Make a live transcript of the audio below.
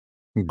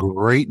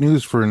Great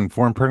news for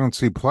Informed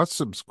Pregnancy Plus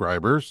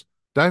subscribers.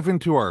 Dive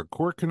into our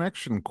Core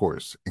Connection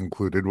course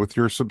included with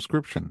your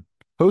subscription.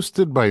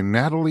 Hosted by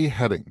Natalie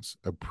Headings,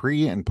 a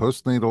pre and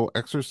postnatal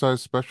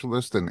exercise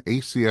specialist and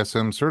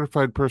ACSM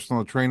certified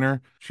personal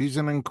trainer, she's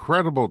an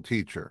incredible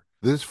teacher.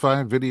 This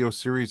 5-video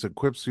series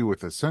equips you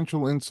with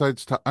essential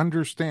insights to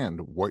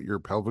understand what your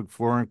pelvic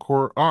floor and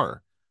core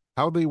are,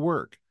 how they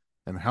work,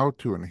 and how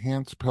to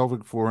enhance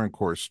pelvic floor and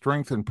core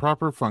strength and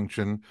proper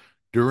function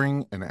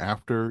during and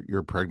after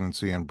your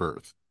pregnancy and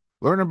birth.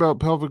 Learn about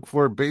pelvic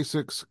floor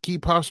basics, key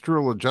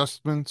postural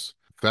adjustments,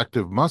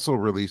 effective muscle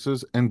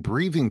releases, and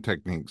breathing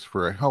techniques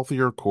for a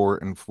healthier core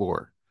and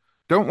floor.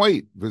 Don't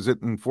wait.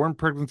 Visit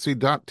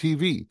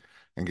informedpregnancy.tv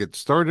and get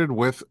started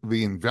with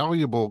the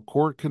invaluable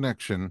Core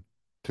Connection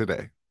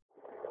today.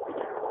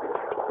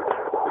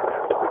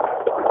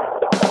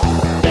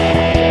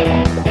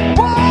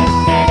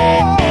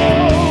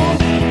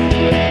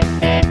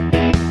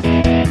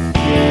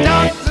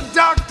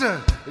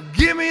 Doctor,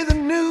 give me the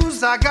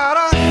news. I got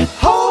a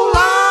whole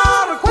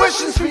lot of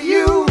questions for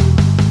you.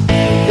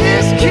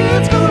 This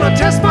kid's gonna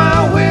test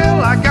my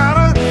will. I got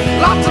a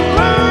lot to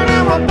learn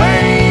and my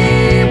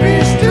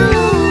baby's due.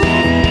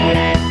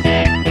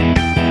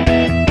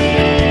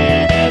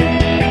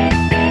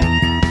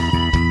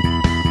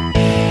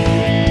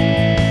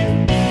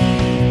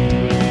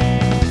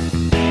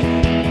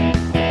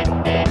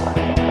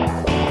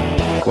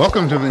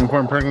 Welcome to the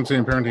Informed Pregnancy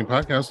and Parenting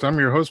Podcast. I'm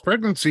your host,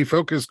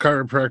 pregnancy-focused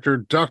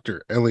chiropractor,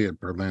 Dr. Elliot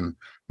Berlin.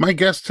 My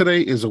guest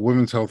today is a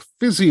women's health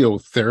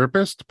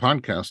physiotherapist,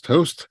 podcast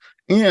host,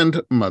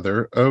 and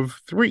mother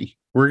of 3.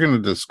 We're going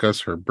to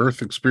discuss her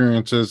birth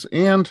experiences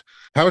and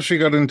how she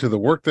got into the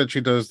work that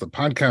she does, the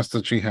podcast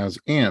that she has,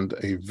 and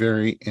a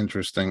very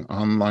interesting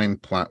online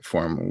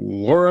platform.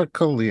 Laura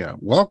Callea,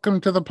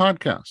 welcome to the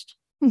podcast.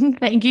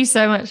 Thank you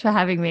so much for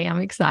having me.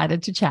 I'm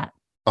excited to chat.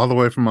 All the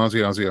way from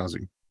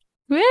Aussie.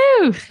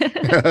 Woo!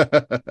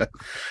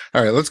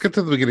 All right, let's get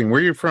to the beginning. Where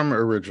are you from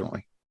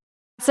originally?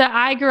 So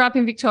I grew up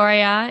in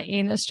Victoria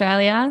in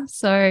Australia.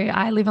 So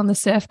I live on the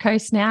surf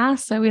coast now.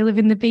 So we live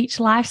in the beach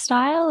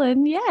lifestyle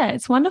and yeah,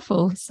 it's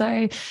wonderful.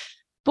 So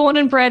born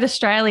and bred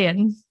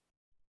Australian.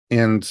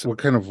 And what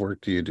kind of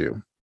work do you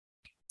do?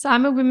 So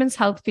I'm a women's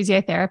health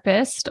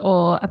physiotherapist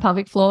or a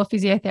pelvic floor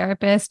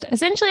physiotherapist.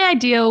 Essentially, I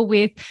deal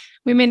with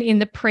women in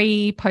the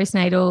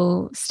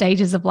pre-postnatal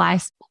stages of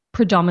life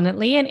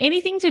predominantly, and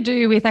anything to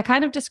do with, I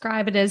kind of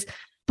describe it as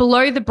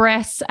below the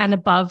breasts and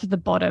above the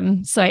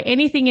bottom. So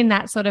anything in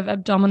that sort of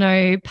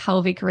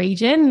abdominopelvic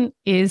region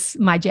is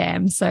my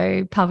jam.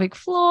 So pelvic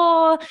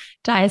floor,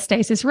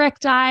 diastasis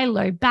recti,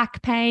 low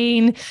back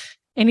pain,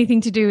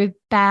 anything to do with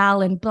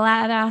bowel and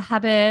bladder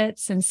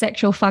habits and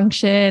sexual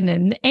function,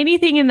 and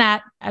anything in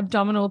that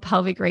abdominal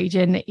pelvic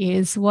region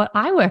is what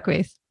I work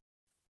with.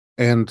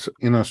 And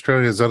in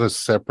Australia, is that a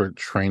separate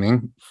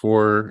training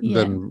for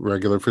than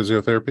regular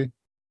physiotherapy?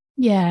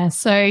 Yeah.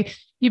 So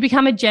you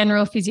become a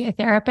general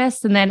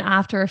physiotherapist, and then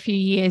after a few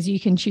years, you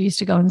can choose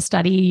to go and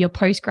study your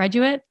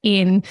postgraduate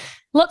in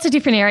lots of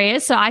different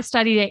areas. So I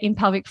studied it in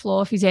pelvic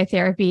floor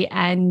physiotherapy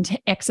and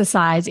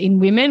exercise in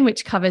women,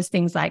 which covers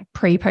things like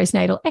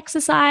pre-postnatal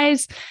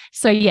exercise.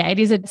 So yeah, it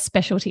is a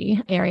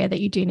specialty area that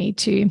you do need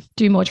to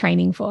do more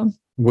training for.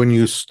 When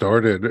you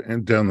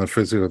started down the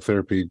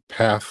physiotherapy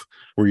path,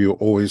 were you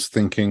always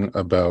thinking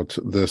about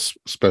this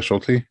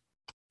specialty?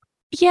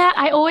 Yeah,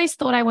 I always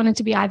thought I wanted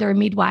to be either a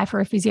midwife or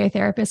a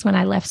physiotherapist when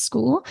I left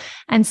school.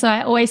 And so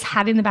I always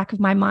had in the back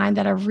of my mind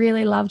that I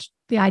really loved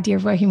the idea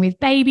of working with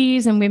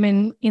babies and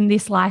women in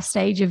this life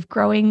stage of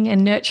growing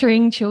and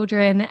nurturing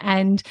children.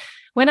 And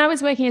when I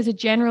was working as a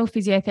general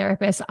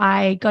physiotherapist,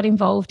 I got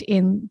involved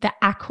in the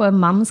Aqua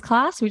Mums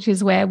class, which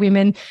is where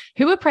women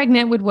who were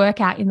pregnant would work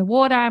out in the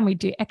water and we'd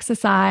do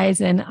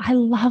exercise. And I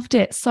loved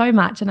it so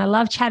much. And I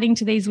loved chatting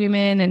to these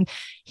women and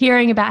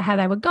hearing about how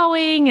they were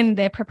going and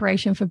their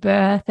preparation for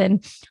birth.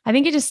 And I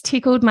think it just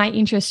tickled my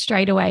interest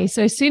straight away.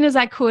 So as soon as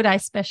I could, I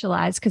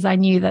specialized because I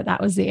knew that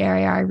that was the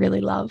area I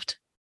really loved.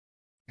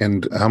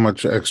 And how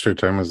much extra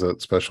time is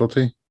that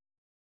specialty?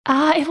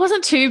 It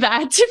wasn't too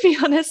bad, to be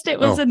honest. It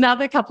was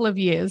another couple of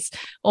years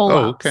all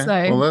up. Okay.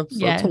 So, well,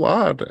 that's a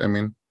lot. I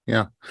mean,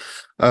 yeah.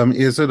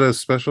 Is it a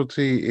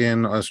specialty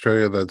in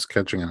Australia that's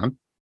catching on?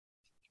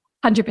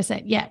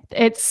 100%. Yeah.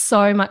 It's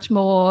so much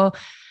more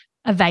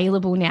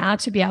available now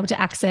to be able to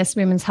access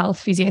women's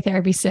health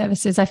physiotherapy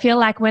services. I feel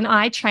like when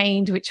I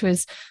trained, which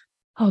was,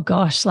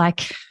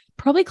 like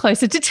probably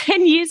closer to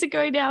 10 years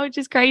ago now, which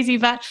is crazy,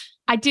 but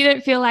I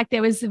didn't feel like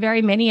there was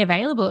very many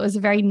available. It was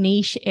a very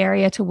niche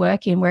area to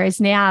work in,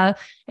 whereas now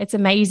it's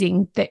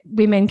amazing that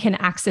women can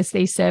access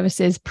these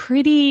services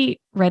pretty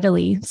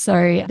readily.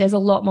 So there's a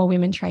lot more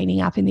women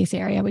training up in this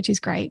area, which is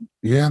great.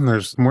 Yeah, and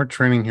there's more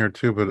training here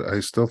too, but I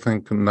still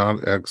think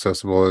not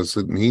accessible as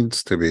it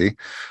needs to be,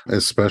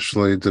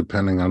 especially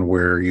depending on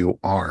where you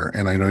are.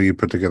 And I know you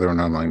put together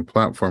an online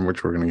platform,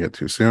 which we're going to get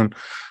to soon,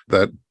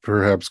 that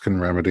perhaps can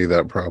remedy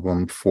that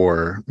problem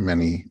for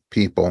many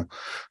people.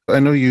 I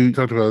know you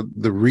talked about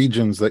the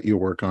regions that you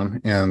work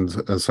on and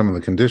some of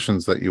the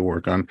conditions that you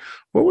work on.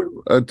 What would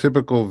a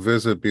typical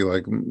visit be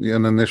like,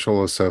 an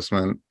initial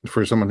assessment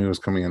for someone who is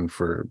coming in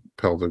for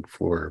pelvic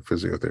floor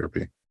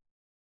physiotherapy?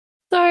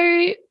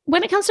 So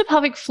when it comes to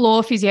pelvic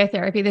floor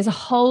physiotherapy, there's a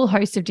whole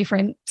host of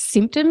different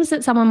symptoms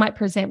that someone might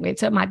present with.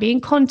 So it might be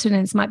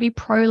incontinence, might be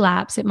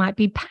prolapse, it might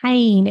be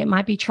pain, it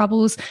might be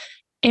troubles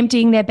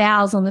emptying their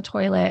bowels on the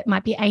toilet, it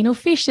might be anal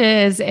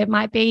fissures, it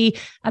might be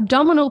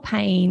abdominal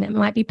pain, it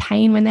might be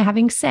pain when they're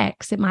having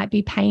sex, it might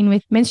be pain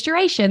with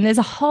menstruation. There's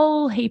a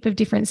whole heap of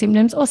different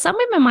symptoms. Or some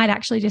women might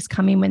actually just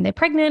come in when they're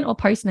pregnant or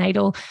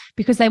postnatal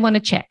because they want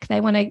to check.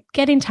 They want to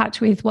get in touch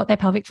with what their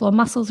pelvic floor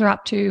muscles are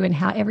up to and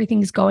how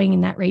everything's going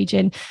in that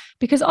region.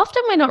 Because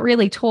often we're not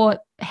really taught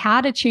how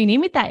to tune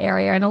in with that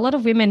area. And a lot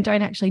of women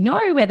don't actually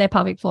know where their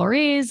pelvic floor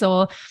is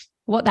or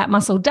what that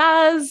muscle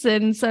does.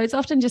 And so it's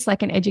often just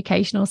like an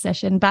educational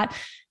session. But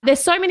there's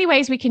so many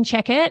ways we can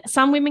check it.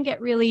 Some women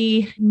get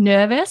really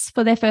nervous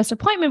for their first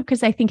appointment because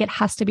they think it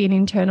has to be an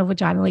internal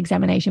vaginal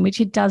examination,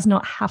 which it does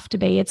not have to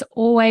be. It's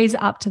always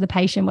up to the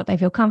patient what they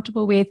feel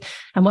comfortable with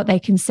and what they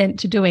consent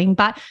to doing.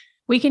 But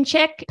we can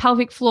check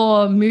pelvic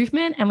floor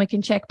movement and we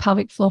can check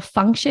pelvic floor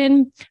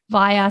function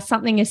via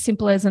something as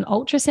simple as an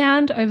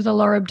ultrasound over the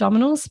lower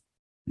abdominals.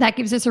 That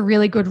gives us a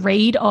really good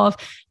read of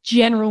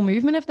general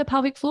movement of the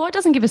pelvic floor. It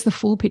doesn't give us the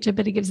full picture,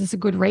 but it gives us a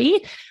good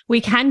read.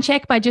 We can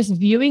check by just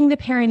viewing the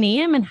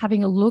perineum and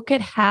having a look at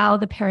how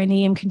the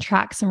perineum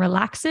contracts and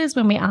relaxes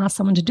when we ask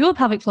someone to do a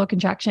pelvic floor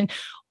contraction.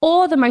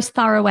 Or the most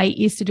thorough way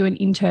is to do an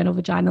internal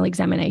vaginal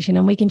examination.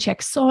 And we can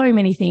check so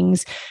many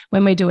things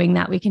when we're doing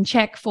that. We can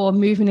check for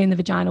movement in the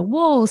vaginal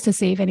walls to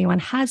see if anyone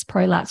has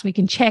prolapse. We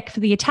can check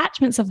for the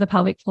attachments of the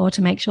pelvic floor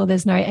to make sure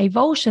there's no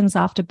avulsions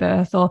after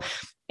birth or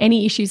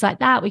any issues like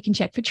that. We can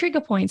check for trigger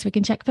points. We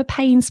can check for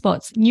pain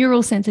spots,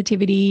 neural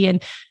sensitivity,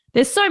 and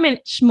there's so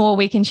much more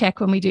we can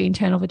check when we do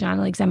internal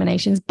vaginal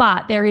examinations.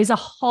 But there is a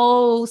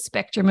whole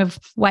spectrum of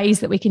ways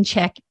that we can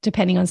check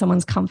depending on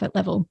someone's comfort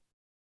level.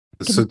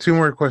 So 2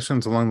 more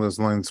questions along those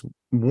lines.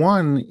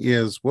 One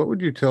is, what would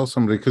you tell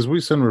somebody, because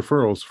we send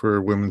referrals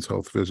for women's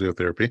health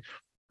physiotherapy,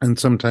 and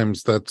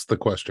sometimes that's the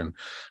question.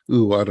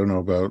 Ooh, I don't know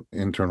about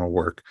internal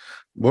work.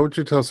 What would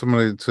you tell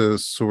somebody to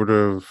sort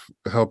of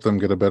help them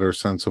get a better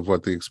sense of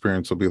what the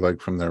experience will be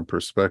like from their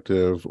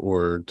perspective,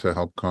 or to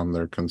help calm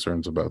their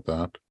concerns about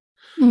that?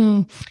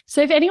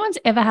 So if anyone's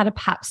ever had a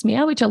pap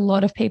smear, which a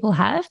lot of people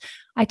have,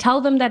 I tell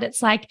them that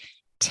it's like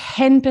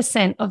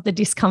 10% of the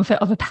discomfort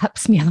of a pap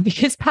smear,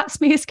 because pap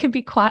smears can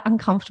be quite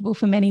uncomfortable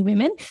for many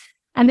women.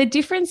 And the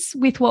difference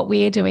with what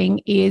we're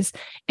doing is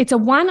it's a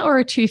 1 or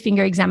a 2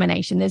 finger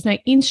examination. There's no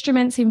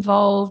instruments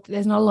involved.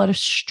 There's not a lot of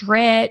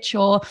stretch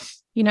or,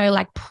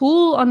 like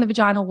pull on the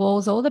vaginal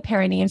walls or the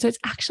perineum. So it's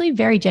actually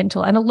very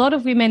gentle. And a lot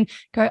of women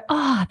go,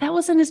 oh, that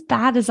wasn't as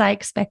bad as I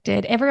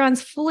expected.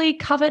 Everyone's fully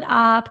covered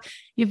up.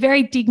 You're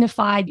very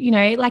dignified.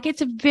 Like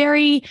it's a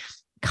very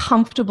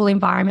comfortable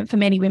environment for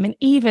many women,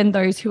 even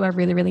those who are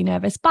really, really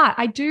nervous. But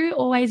I do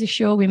always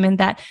assure women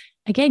that,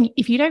 again,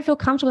 if you don't feel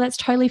comfortable, that's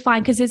totally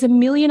fine, because there's a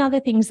million other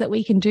things that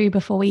we can do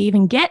before we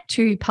even get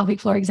to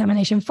pelvic floor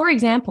examination. For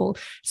example,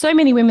 so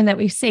many women that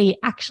we see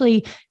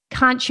actually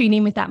can't tune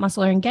in with that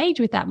muscle or engage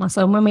with that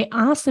muscle. And when we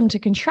ask them to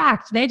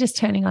contract, they're just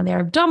turning on their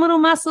abdominal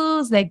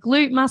muscles, their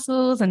glute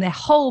muscles, and their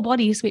whole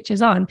body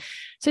switches on.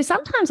 So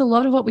sometimes a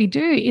lot of what we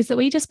do is that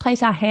we just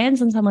place our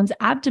hands on someone's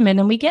abdomen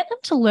and we get them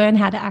to learn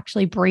how to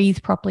actually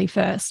breathe properly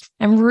first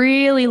and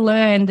really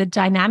learn the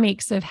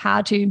dynamics of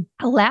how to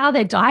allow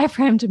their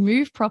diaphragm to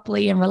move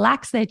properly and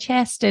relax their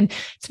chest. And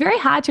it's very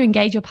hard to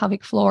engage your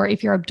pelvic floor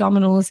if your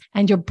abdominals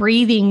and your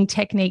breathing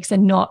techniques are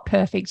not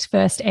perfect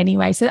first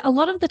anyway. So a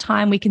lot of the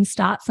time we can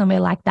start somewhere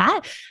like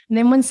that. And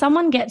then when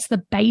someone gets the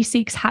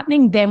basics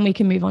happening, then we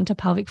can move on to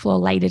pelvic floor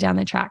later down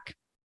the track.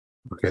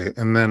 Okay.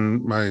 And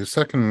then my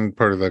second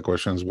part of that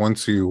question is,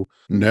 once you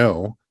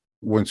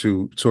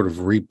sort of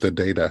reap the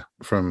data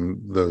from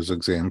those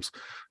exams,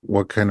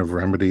 what kind of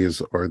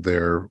remedies are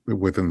there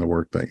within the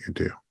work that you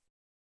do?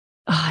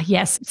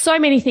 Yes, so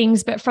many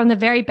things, but from the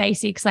very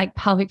basics like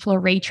pelvic floor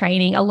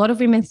retraining, a lot of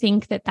women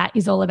think that that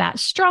is all about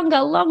stronger,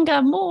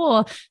 longer,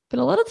 more. But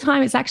a lot of the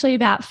time it's actually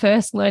about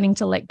first learning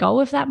to let go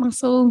of that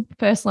muscle,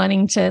 first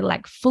learning to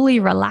like fully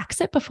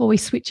relax it before we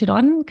switch it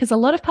on. Because a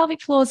lot of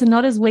pelvic floors are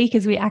not as weak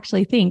as we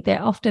actually think.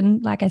 They're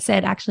often, like I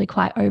said, actually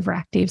quite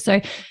overactive.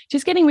 So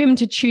just getting women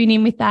to tune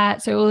in with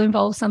that. So it will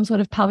involve some sort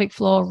of pelvic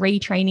floor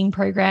retraining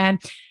program,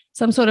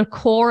 some sort of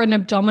core and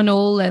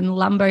abdominal and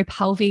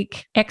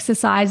lumbopelvic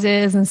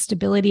exercises and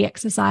stability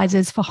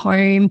exercises for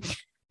home.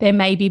 There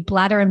may be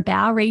bladder and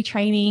bowel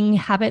retraining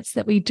habits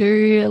that we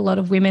do. A lot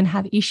of women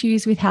have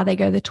issues with how they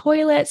go to the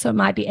toilet. So it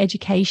might be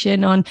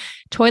education on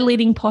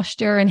toileting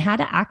posture and how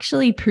to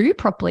actually poo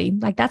properly.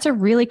 Like that's a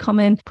really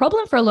common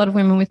problem for a lot of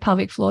women with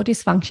pelvic floor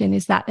dysfunction,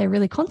 is that they're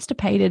really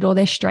constipated or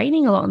they're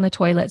straining a lot on the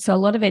toilet. So a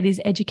lot of it is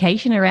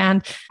education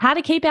around how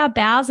to keep our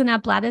bowels and our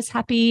bladders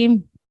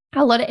happy.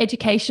 A lot of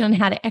education on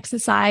how to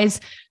exercise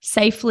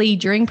safely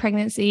during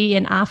pregnancy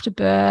and after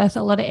birth,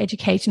 a lot of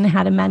education on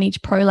how to manage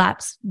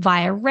prolapse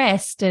via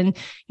rest and,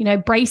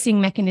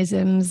 bracing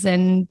mechanisms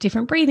and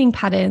different breathing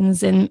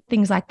patterns and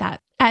things like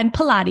that. And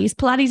Pilates.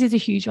 Pilates is a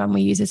huge one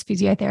we use as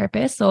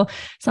physiotherapists, or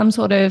some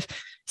sort of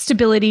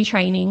stability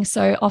training.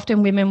 So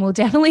often women will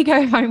definitely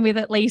go home with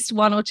at least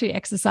 1 or 2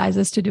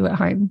 exercises to do at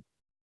home.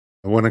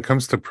 When it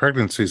comes to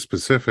pregnancy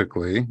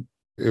specifically,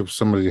 if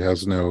somebody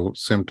has no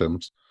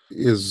symptoms,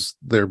 is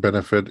there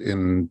benefit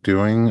in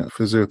doing a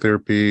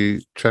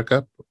physiotherapy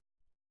checkup?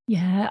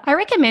 Yeah, I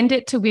recommend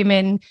it to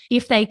women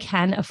if they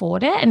can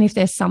afford it and if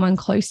there's someone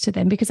close to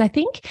them, because I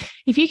think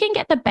if you can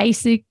get the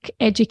basic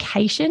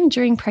education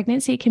during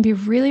pregnancy, it can be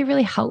really,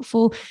 really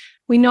helpful.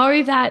 We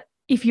know that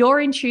if you're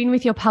in tune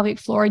with your pelvic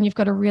floor and you've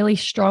got a really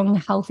strong,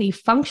 healthy,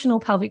 functional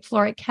pelvic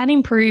floor, it can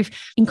improve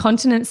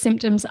incontinence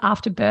symptoms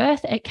after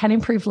birth. It can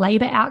improve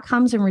labor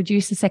outcomes and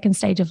reduce the second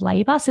stage of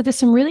labor. So there's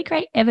some really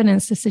great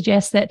evidence to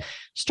suggest that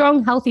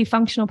strong, healthy,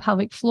 functional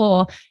pelvic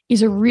floor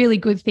is a really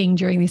good thing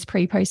during this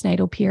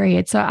pre-postnatal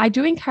period. So I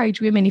do encourage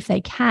women, if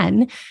they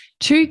can,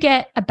 to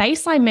get a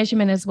baseline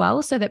measurement as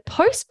well, so that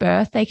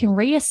post-birth they can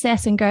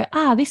reassess and go,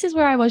 this is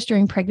where I was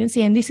during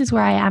pregnancy and this is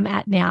where I am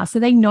at now. So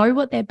they know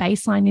what their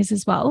baseline is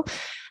as well.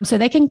 So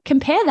they can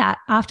compare that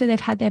after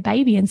they've had their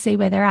baby and see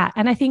where they're at.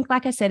 And I think,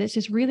 like I said, it's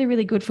just really,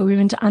 really good for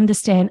women to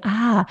understand,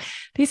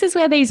 this is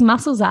where these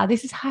muscles are.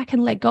 This is how I can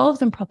let go of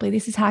them properly.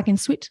 This is how I can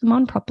switch them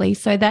on properly,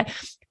 so that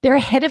they're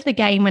ahead of the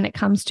game when it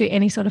comes to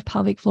any sort of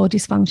pelvic floor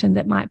dysfunction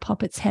that might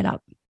pop its head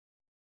up.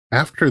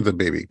 After the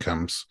baby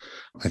comes,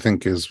 I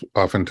think is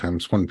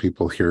oftentimes when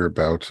people hear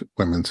about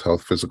women's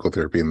health physical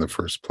therapy in the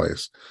first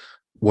place.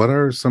 What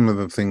are some of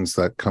the things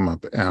that come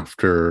up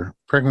after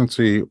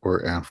pregnancy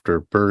or after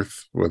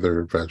birth,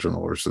 whether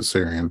vaginal or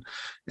cesarean,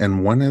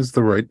 and when is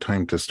the right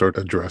time to start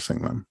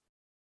addressing them?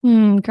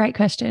 Great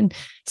question.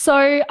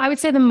 So I would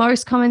say the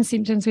most common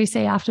symptoms we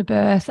see after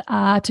birth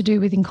are to do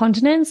with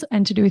incontinence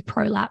and to do with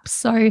prolapse.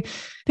 So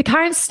the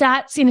current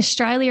stats in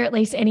Australia, at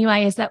least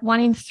anyway, is that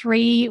 1 in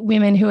 3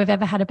 women who have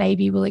ever had a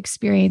baby will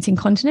experience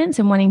incontinence,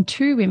 and 1 in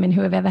 2 women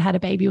who have ever had a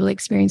baby will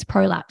experience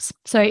prolapse.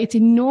 So it's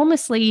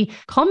enormously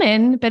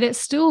common, but it's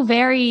still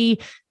very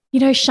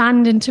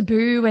shunned and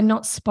taboo and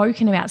not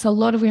spoken about. So a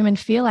lot of women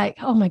feel like,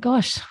 oh my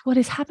gosh, what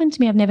has happened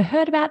to me? I've never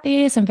heard about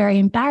this. I'm very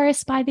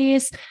embarrassed by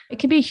this. It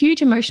can be a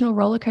huge emotional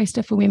roller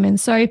coaster for women.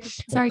 So,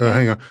 sorry.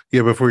 Hang on.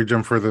 Yeah, before you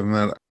jump further than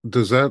that,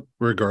 does that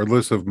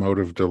regardless of mode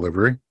of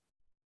delivery?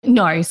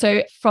 No.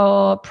 So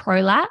for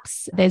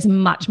prolapse, there's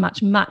much,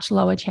 much, much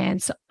lower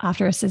chance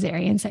after a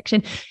cesarean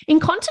section.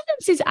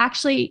 Incontinence is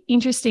actually,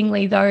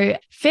 interestingly though,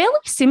 fairly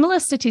similar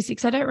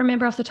statistics. I don't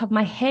remember off the top of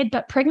my head,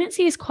 but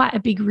pregnancy is quite a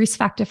big risk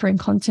factor for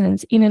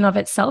incontinence in and of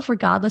itself,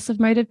 regardless of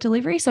mode of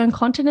delivery. So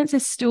incontinence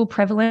is still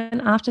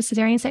prevalent after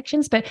cesarean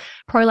sections, but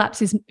prolapse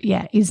is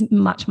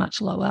much, much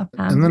lower.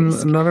 And then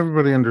risk. Not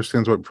everybody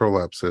understands what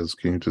prolapse is.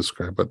 Can you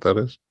describe what that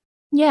is?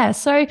 Yeah.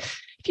 So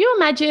if you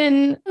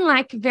imagine,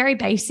 like, very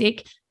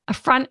basic, a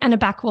front and a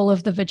back wall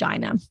of the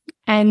vagina,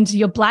 and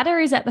your bladder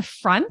is at the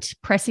front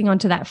pressing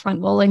onto that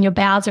front wall, and your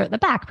bowels are at the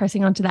back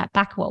pressing onto that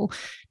back wall.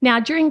 Now,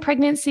 during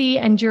pregnancy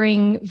and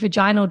during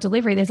vaginal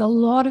delivery, there's a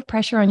lot of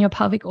pressure on your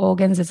pelvic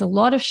organs. There's a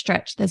lot of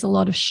stretch. There's a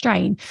lot of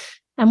strain.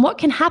 And what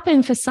can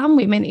happen for some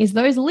women is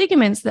those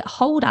ligaments that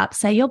hold up,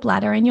 say, your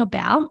bladder and your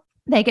bowel,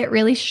 they get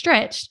really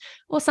stretched,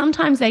 or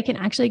sometimes they can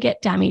actually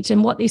get damaged.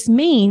 And what this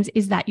means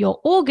is that your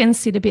organs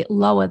sit a bit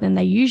lower than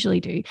they usually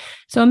do.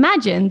 So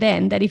imagine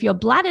then that if your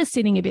bladder's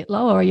sitting a bit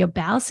lower or your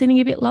bowel's sitting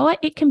a bit lower,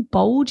 it can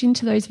bulge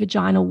into those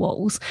vaginal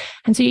walls.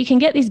 And so you can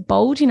get this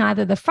bulge in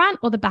either the front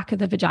or the back of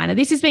the vagina.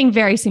 This is being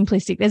very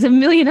simplistic. There's a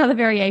million other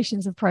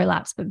variations of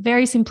prolapse, but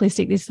very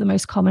simplistic. This is the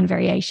most common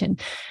variation.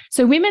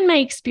 So women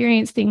may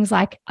experience things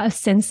like a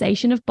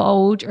sensation of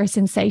bulge or a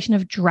sensation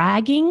of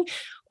dragging,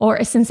 or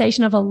a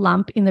sensation of a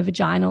lump in the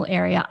vaginal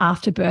area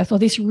after birth, or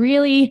this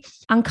really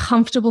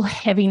uncomfortable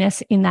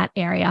heaviness in that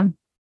area.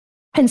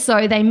 And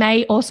so they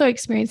may also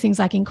experience things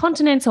like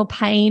incontinence or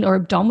pain or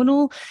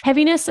abdominal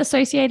heaviness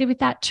associated with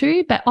that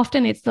too. But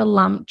often it's the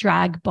lump,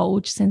 drag,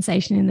 bulge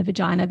sensation in the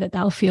vagina that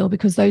they'll feel,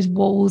 because those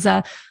walls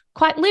are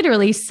quite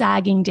literally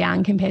sagging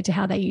down compared to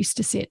how they used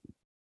to sit.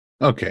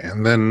 Okay.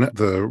 And then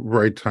the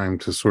right time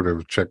to sort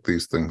of check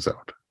these things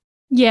out.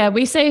 Yeah,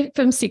 we say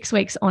from 6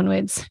 weeks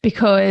onwards,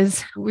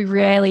 because we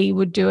rarely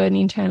would do an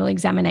internal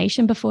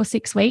examination before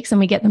 6 weeks, and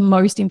we get the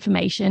most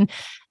information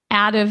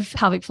out of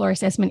pelvic floor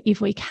assessment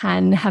if we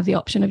can have the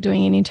option of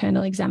doing an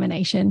internal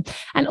examination.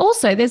 And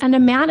also there's an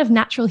amount of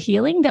natural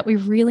healing that we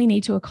really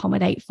need to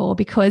accommodate for,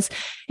 because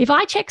if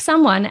I check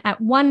someone at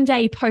 1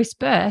 day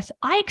post-birth,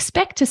 I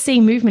expect to see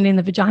movement in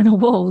the vaginal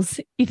walls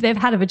if they've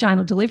had a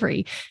vaginal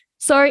delivery.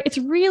 So it's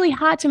really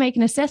hard to make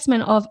an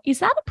assessment of, is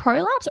that a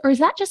prolapse or is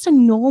that just a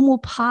normal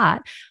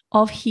part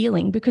of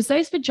healing? Because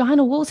those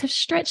vaginal walls have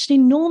stretched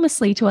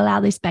enormously to allow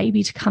this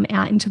baby to come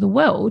out into the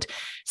world.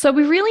 So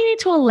we really need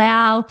to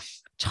allow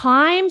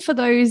time for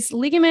those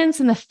ligaments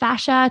and the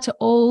fascia to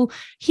all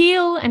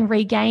heal and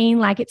regain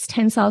like its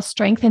tensile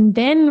strength, and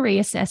then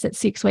reassess at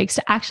 6 weeks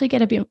to actually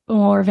get a bit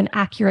more of an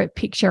accurate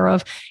picture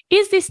of,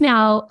 is this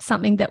now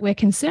something that we're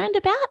concerned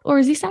about, or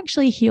is this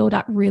actually healed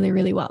up really,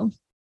 really well?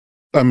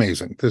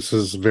 Amazing. This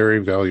is very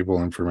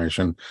valuable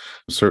information,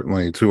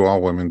 certainly to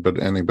all women,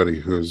 but anybody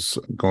who's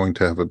going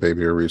to have a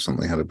baby or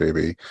recently had a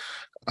baby.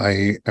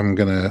 I am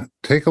going to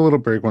take a little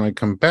break. When I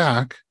come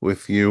back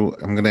with you,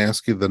 I'm going to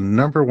ask you the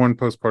number one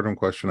postpartum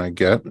question I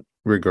get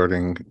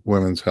regarding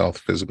women's health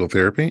physical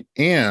therapy.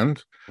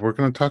 And we're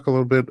going to talk a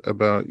little bit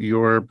about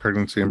your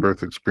pregnancy and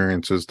birth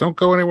experiences. Don't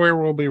go anywhere.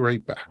 We'll be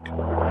right back.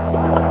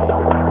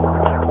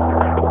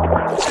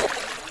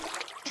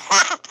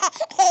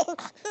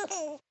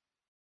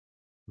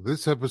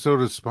 This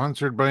episode is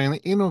sponsored by an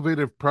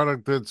innovative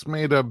product that's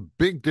made a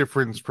big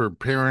difference for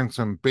parents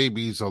and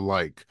babies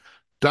alike.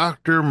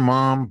 Dr.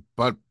 Mom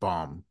Butt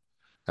Balm.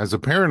 As a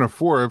parent of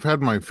 4, I've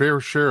had my fair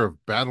share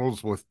of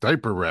battles with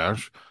diaper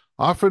rash,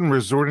 often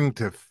resorting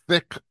to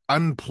thick,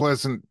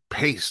 unpleasant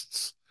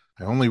pastes.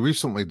 I only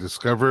recently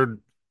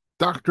discovered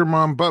Dr.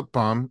 Mom Butt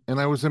Balm,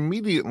 and I was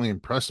immediately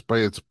impressed by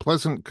its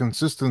pleasant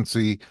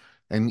consistency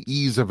and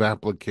ease of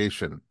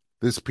application.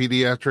 This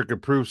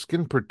pediatric-approved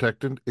skin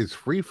protectant is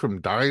free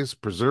from dyes,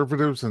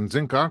 preservatives, and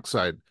zinc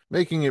oxide,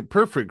 making it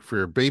perfect for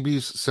your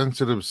baby's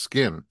sensitive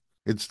skin.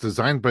 It's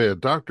designed by a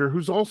doctor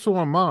who's also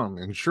a mom,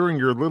 ensuring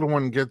your little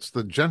one gets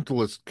the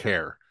gentlest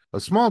care. A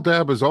small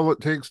dab is all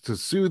it takes to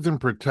soothe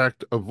and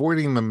protect,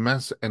 avoiding the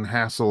mess and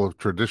hassle of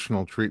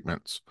traditional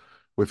treatments.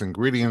 With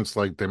ingredients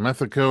like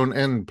dimethicone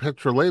and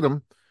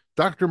petrolatum,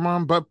 Dr.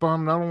 Mom Butt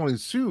Balm not only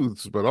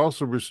soothes, but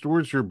also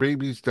restores your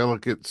baby's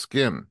delicate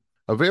skin.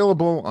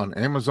 Available on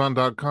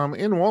Amazon.com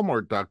and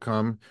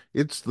Walmart.com,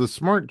 it's the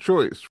smart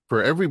choice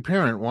for every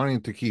parent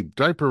wanting to keep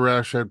diaper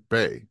rash at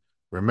bay.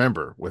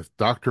 Remember, with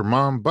Dr.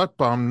 Mom Butt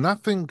Balm,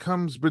 nothing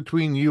comes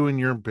between you and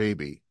your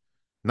baby,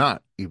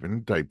 not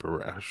even diaper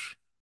rash.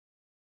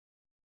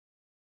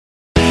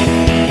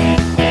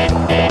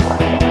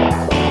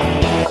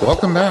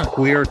 Welcome back.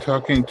 We are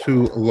talking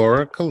to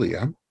Laura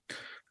Callea,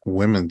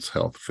 women's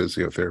health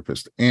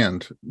physiotherapist.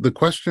 And the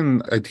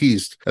question I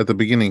teased at the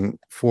beginning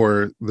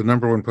for the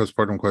number one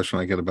postpartum question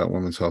I get about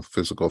women's health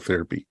physical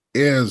therapy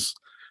is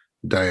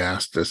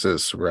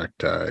diastasis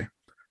recti,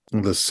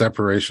 the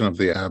separation of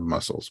the ab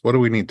muscles. What do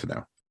we need to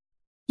know?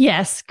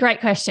 Yes,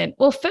 great question.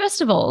 Well, first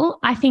of all,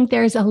 I think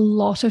there is a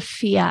lot of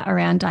fear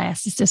around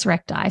diastasis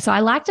recti. So I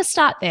like to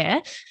start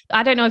there.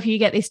 I don't know if you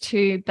get this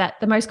too, but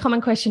the most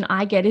common question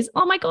I get is,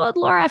 oh my God,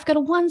 Laura, I've got a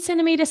 1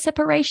 centimeter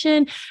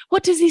separation.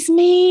 What does this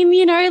mean?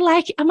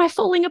 Am I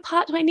falling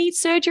apart? Do I need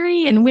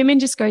surgery? And women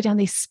just go down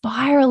this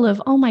spiral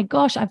of, oh my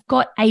gosh, I've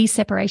got a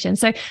separation.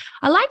 So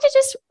I like to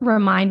just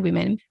remind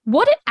women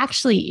what it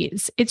actually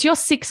is. It's your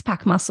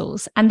six-pack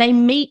muscles and they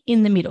meet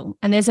in the middle.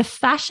 And there's a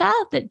fascia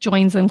that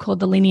joins them called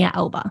the linea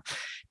alba.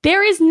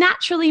 There is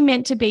naturally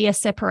meant to be a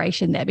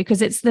separation there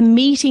because it's the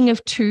meeting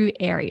of two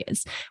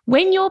areas.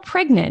 When you're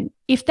pregnant,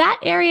 if that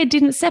area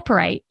didn't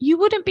separate, you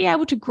wouldn't be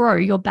able to grow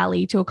your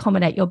belly to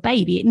accommodate your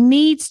baby. It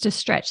needs to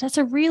stretch. That's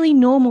a really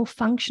normal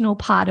functional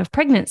part of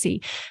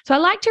pregnancy. So I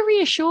like to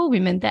reassure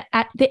women that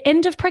at the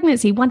end of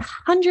pregnancy,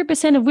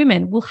 100% of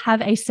women will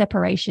have a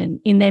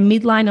separation in their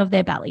midline of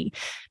their belly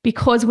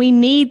because we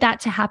need that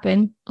to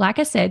happen, like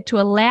I said, to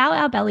allow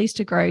our bellies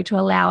to grow, to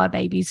allow our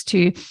babies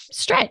to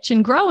stretch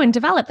and grow and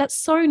develop. That's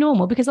so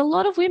normal because a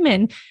lot of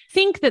women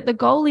think that the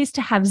goal is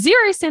to have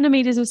 0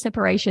 centimeters of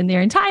separation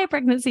their entire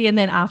pregnancy and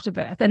then after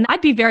birth. And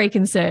I'd be very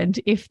concerned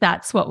if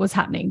that's what was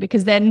happening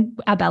because then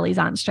our bellies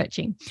aren't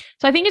stretching.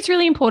 So I think it's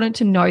really important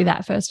to know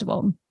that, first of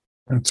all.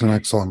 That's an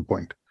excellent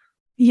point.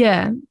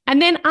 Yeah.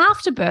 And then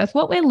after birth,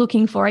 what we're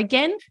looking for,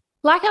 again,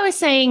 like I was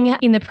saying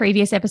in the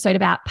previous episode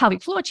about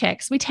pelvic floor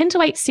checks, we tend to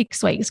wait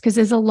 6 weeks because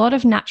there's a lot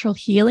of natural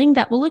healing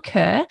that will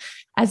occur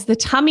as the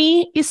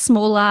tummy is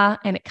smaller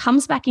and it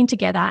comes back in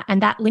together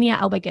and that linea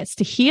alba gets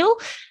to heal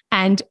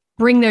and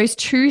bring those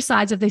two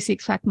sides of the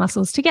six-pack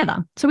muscles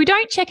together. So we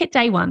don't check it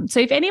day 1. So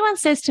if anyone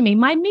says to me,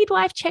 my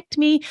midwife checked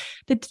me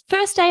the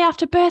first day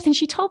after birth and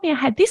she told me I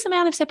had this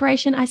amount of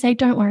separation, I say,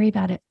 don't worry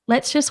about it.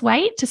 Let's just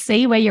wait to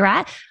see where you're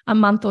at a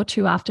month or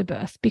 2 after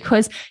birth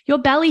because your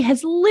belly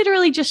has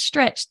literally just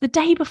stretched. The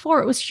day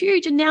before it was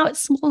huge and now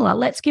it's smaller.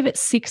 Let's give it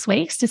 6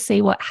 weeks to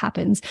see what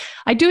happens.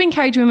 I do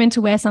encourage women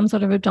to wear some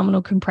sort of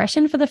abdominal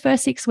compression for the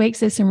first 6 weeks.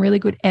 There's some really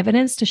good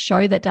evidence to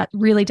show that that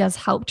really does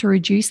help to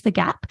reduce the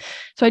gap.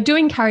 So I do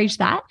encourage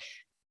that.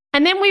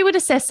 And then we would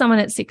assess someone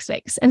at 6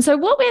 weeks. And so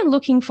what we're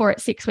looking for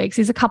at 6 weeks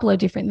is a couple of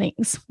different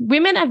things.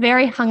 Women are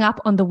very hung up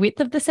on the width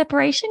of the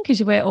separation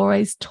because we're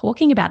always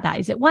talking about that.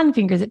 Is it 1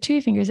 finger? Is it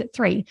 2 fingers? Is it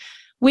 3?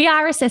 We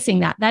are assessing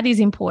that. That is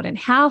important.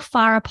 How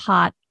far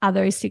apart are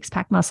those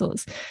six-pack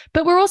muscles?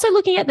 But we're also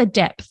looking at the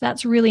depth.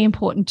 That's really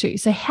important too.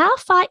 So how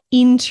far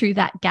into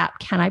that gap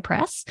can I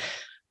press?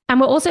 And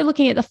we're also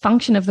looking at the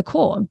function of the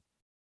core.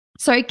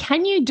 So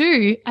can you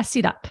do a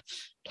sit-up?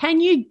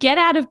 Can you get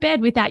out of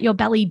bed without your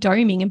belly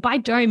doming? And by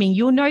doming,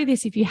 you'll know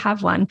this if you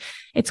have one.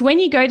 It's when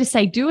you go to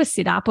say, do a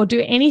sit-up or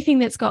do anything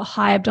that's got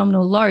high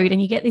abdominal load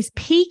and you get this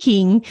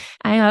peaking,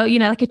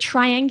 like a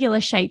triangular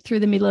shape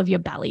through the middle of your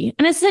belly.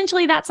 And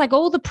essentially that's like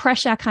all the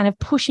pressure kind of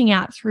pushing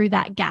out through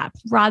that gap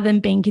rather than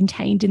being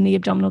contained in the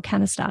abdominal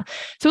canister.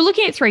 So we're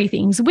looking at 3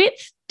 things: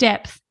 width,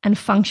 depth, and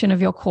function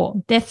of your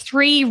core. They're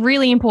three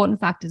really important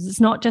factors. It's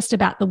not just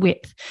about the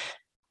width.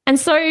 And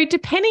so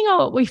depending on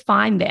what we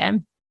find there,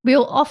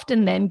 we'll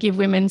often then give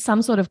women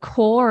some sort of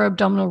core or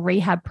abdominal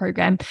rehab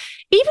program.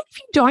 Even if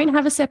you don't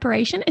have a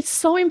separation, it's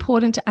so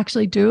important to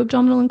actually do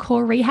abdominal and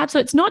core rehab. So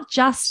it's not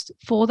just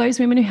for those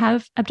women who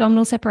have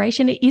abdominal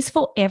separation, it is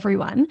for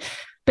everyone.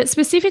 But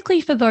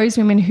specifically for those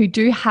women who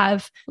do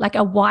have like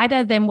a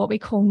wider than what we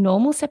call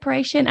normal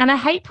separation. And I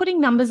hate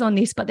putting numbers on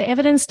this, but the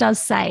evidence does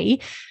say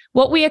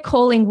what we are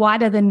calling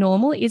wider than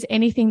normal is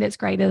anything that's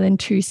greater than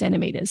 2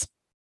 centimeters.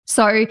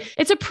 So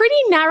it's a pretty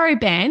narrow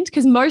band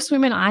because most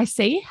women I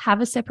see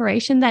have a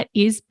separation that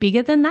is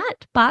bigger than that,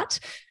 but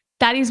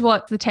that is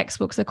what the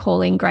textbooks are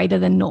calling greater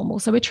than normal.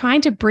 So we're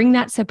trying to bring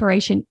that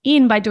separation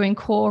in by doing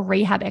core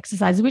rehab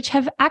exercises, which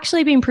have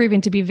actually been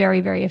proven to be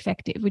very, very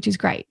effective, which is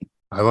great.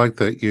 I like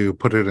that you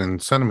put it in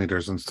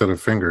centimeters instead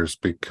of fingers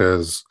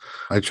because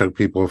I check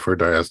people for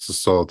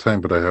diastasis all the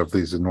time, but I have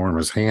these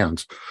enormous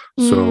hands.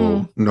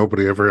 So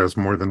nobody ever has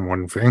more than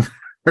one finger.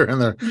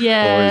 And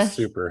they're always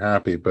super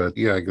happy. But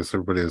yeah, I guess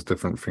everybody has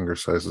different finger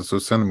sizes. So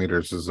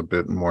centimeters is a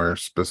bit more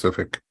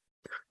specific.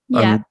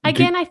 Yeah.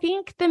 Again, I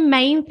think the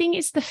main thing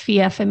is the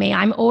fear for me.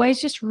 I'm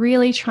always just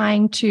really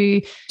trying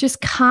to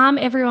just calm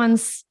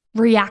everyone's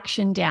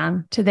reaction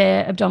down to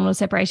their abdominal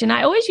separation.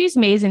 I always use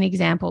me as an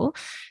example.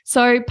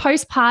 So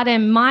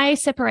postpartum, my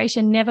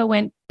separation never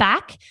went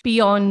back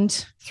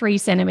beyond 3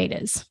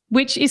 centimeters,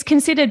 which is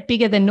considered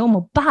bigger than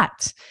normal.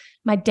 But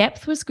my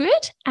depth was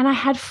good and I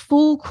had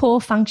full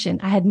core function.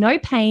 I had no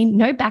pain,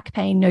 no back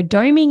pain, no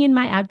doming in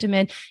my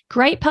abdomen,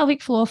 great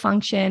pelvic floor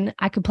function.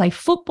 I could play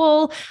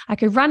football, I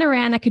could run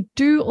around, I could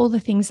do all the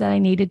things that I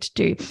needed to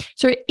do.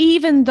 So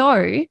even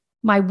though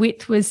my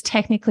width was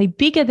technically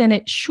bigger than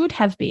it should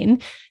have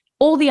been,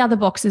 all the other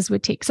boxes were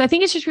ticked. So I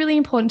think it's just really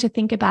important to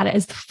think about it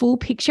as the full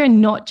picture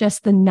and not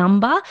just the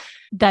number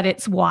that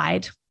it's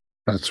wide.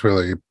 That's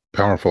really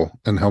powerful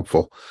and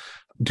helpful.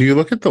 Do you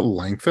look at the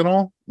length at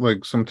all?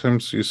 Like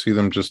sometimes you see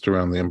them just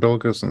around the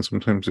umbilicus and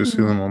sometimes you see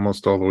them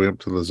almost all the way up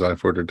to the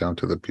xiphoid or down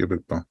to the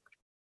pubic bone.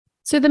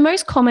 So the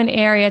most common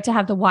area to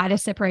have the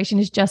widest separation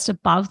is just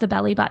above the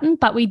belly button,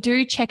 but we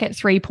do check at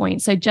 3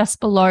 points. So just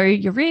below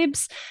your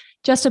ribs,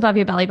 just above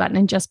your belly button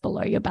and just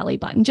below your belly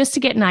button, just to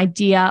get an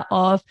idea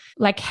of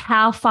like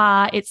how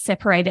far it's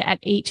separated at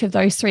each of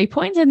those 3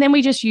 points. And then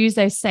we just use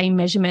those same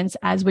measurements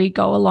as we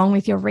go along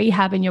with your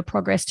rehab and your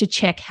progress to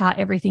check how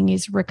everything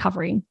is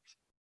recovering.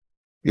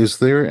 Is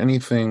there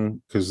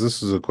anything, because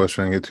this is a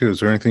question I get too, is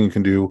there anything you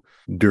can do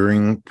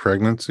during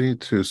pregnancy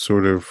to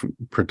sort of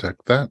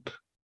protect that?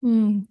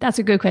 That's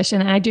a good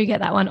question. And I do get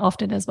that one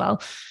often as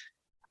well.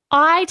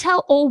 I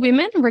tell all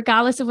women,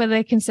 regardless of whether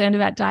they're concerned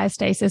about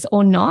diastasis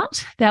or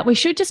not, that we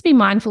should just be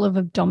mindful of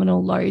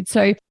abdominal load.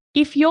 So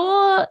if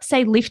you're,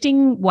 say,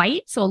 lifting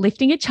weights or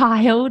lifting a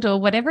child or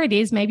whatever it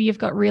is, maybe you've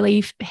got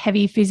really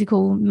heavy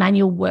physical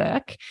manual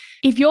work.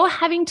 If you're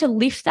having to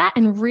lift that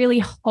and really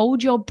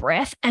hold your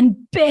breath and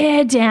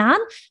bear down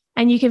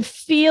and you can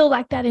feel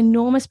like that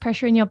enormous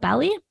pressure in your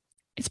belly,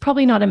 it's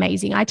probably not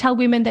amazing. I tell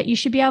women that you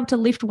should be able to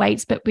lift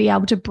weights, but be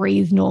able to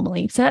breathe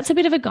normally. So that's a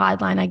bit of a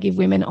guideline I give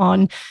women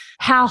on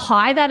how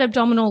high that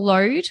abdominal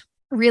load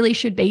really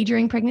should be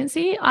during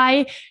pregnancy.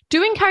 I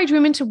do encourage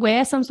women to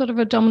wear some sort of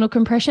abdominal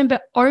compression,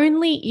 but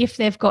only if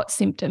they've got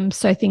symptoms.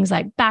 So things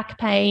like back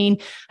pain,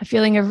 a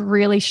feeling of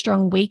really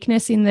strong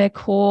weakness in their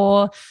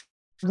core,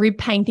 rib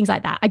pain, things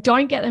like that. I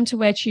don't get them to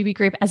wear Tubi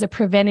Grip as a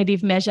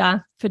preventative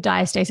measure for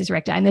diastasis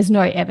recti, and there's no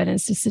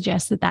evidence to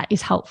suggest that that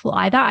is helpful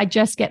either. I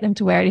just get them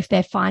to wear it if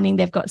they're finding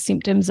they've got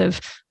symptoms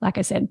of, like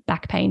I said,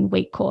 back pain,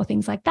 weak core,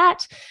 things like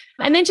that.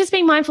 And then just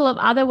being mindful of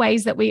other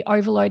ways that we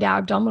overload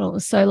our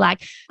abdominals. So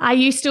like, are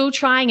you still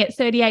trying at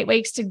 38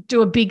 weeks to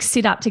do a big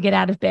sit up to get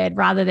out of bed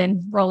rather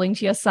than rolling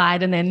to your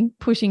side and then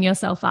pushing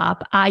yourself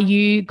up? Are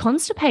you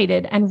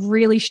constipated and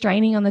really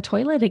straining on the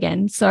toilet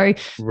again? So,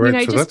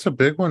 right. So that's a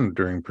big one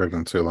during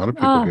pregnancy. A lot of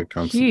people get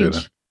constipated.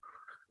 Huge.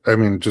 I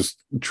mean,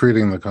 just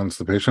treating the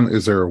constipation.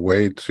 Is there a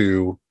way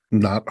to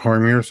not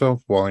harm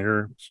yourself while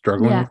you're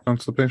struggling with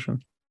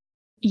constipation?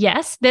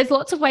 Yes, there's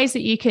lots of ways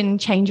that you can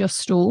change your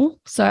stool.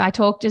 So I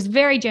talk just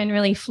very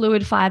generally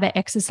fluid fiber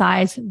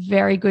exercise,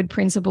 very good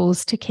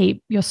principles to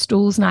keep your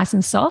stools nice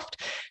and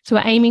soft. So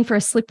we're aiming for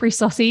a slippery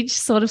sausage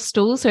sort of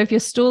stool. So if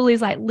your stool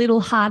is like little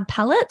hard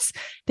pellets,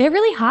 they're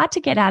really hard to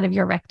get out of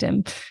your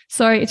rectum.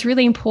 So it's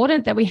really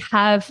important that we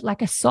have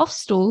like a soft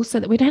stool so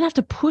that we don't have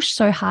to push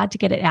so hard to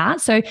get it out.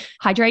 So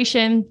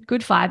hydration,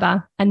 good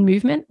fiber, and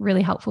movement,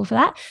 really helpful for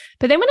that.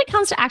 But then when it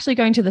comes to actually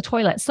going to the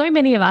toilet, so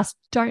many of us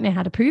don't know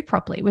how to poo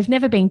properly. We've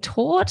never been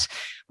taught.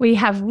 We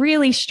have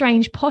really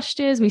strange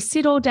postures. We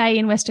sit all day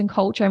in Western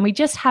culture and we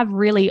just have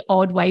really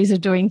odd ways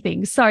of doing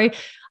things. So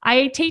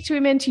I teach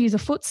women to use a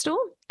footstool.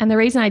 And the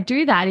reason I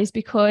do that is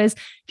because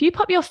if you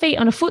pop your feet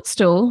on a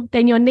footstool,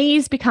 then your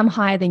knees become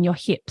higher than your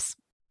hips.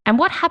 And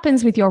what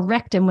happens with your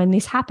rectum when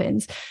this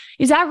happens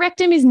is our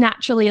rectum is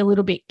naturally a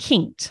little bit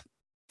kinked.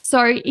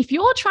 So if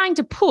you're trying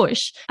to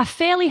push a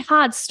fairly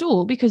hard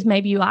stool, because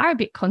maybe you are a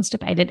bit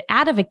constipated,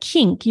 out of a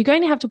kink, you're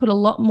going to have to put a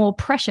lot more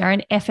pressure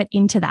and effort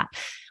into that,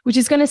 which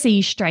is going to see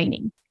you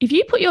straining. If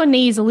you put your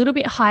knees a little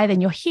bit higher than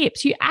your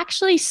hips, you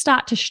actually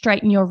start to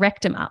straighten your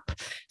rectum up.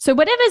 So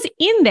whatever's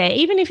in there,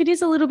 even if it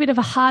is a little bit of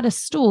a harder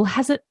stool,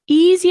 has an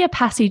easier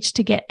passage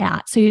to get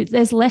out. So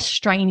there's less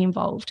strain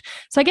involved.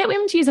 So I get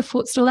women to use a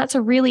footstool. That's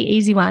a really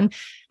easy one.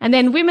 And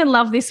then women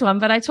love this one,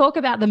 but I talk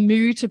about the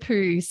moo to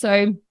poo.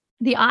 So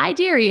the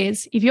idea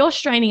is if you're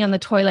straining on the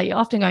toilet, you're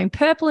often going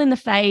purple in the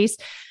face,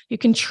 you're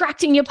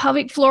contracting your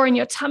pelvic floor in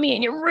your tummy,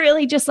 and you're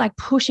really just like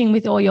pushing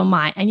with all your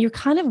might, and you're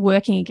kind of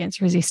working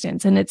against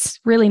resistance, and it's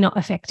really not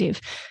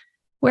effective.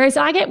 Whereas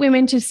I get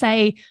women to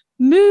say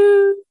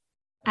moo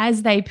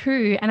as they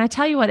poo, and I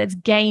tell you what, it's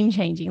game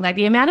changing. Like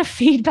the amount of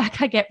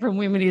feedback I get from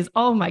women is,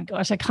 oh my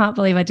gosh, I can't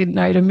believe I didn't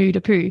know to moo to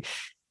poo.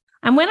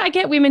 And what I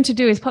get women to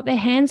do is put their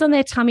hands on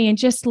their tummy and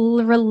just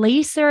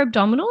release their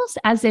abdominals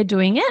as they're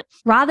doing it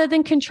rather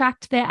than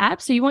contract their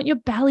abs. So you want your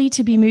belly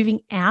to be moving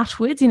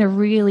outwards in a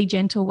really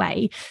gentle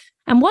way.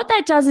 And what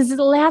that does is it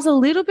allows a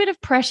little bit of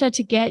pressure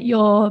to get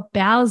your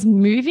bowels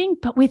moving,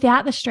 but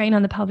without the strain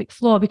on the pelvic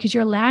floor, because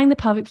you're allowing the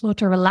pelvic floor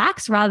to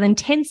relax rather than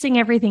tensing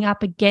everything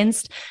up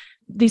against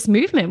this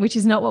movement, which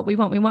is not what we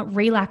want. We want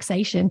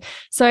relaxation.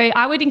 So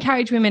I would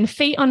encourage women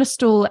feet on a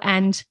stool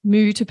and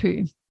moo to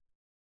poo.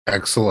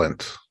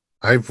 Excellent.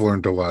 I've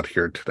learned a lot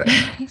here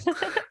today.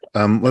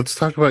 Let's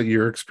talk about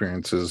your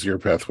experiences, your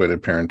pathway to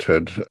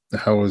parenthood.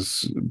 How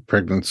was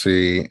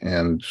pregnancy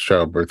and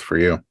childbirth for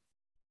you?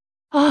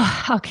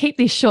 Oh, I'll keep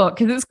this short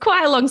because it's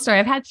quite a long story.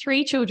 I've had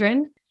 3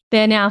 children.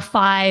 They're now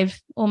 5,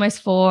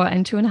 almost 4,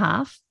 and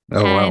 2.5.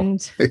 Oh,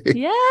 and wow.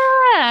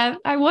 yeah,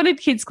 I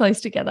wanted kids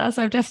close together.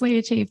 So I've definitely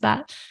achieved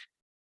that.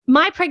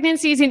 My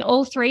pregnancies in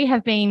all 3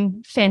 have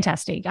been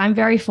fantastic. I'm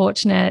very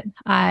fortunate.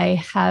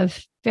 I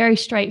have very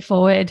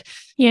straightforward,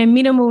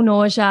 minimal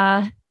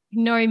nausea,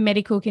 no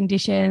medical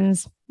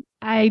conditions.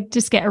 I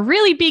just get a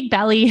really big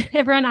belly.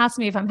 Everyone asks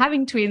me if I'm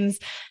having twins.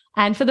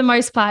 And for the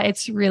most part,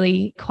 it's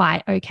really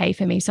quite okay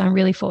for me. So I'm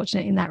really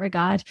fortunate in that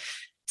regard.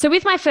 So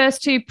with my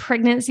first 2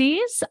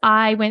 pregnancies,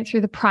 I went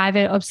through the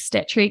private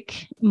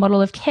obstetric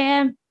model of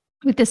care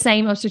with the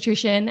same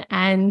obstetrician.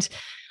 And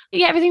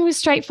yeah, everything was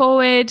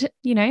straightforward,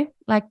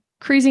 like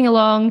cruising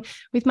along.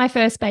 With my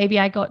first baby,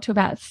 I got to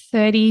about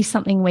 30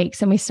 something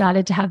weeks and we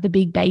started to have the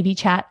big baby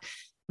chat.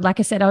 Like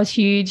I said, I was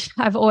huge.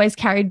 I've always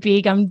carried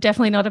big. I'm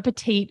definitely not a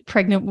petite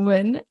pregnant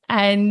woman.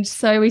 And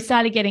so we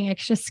started getting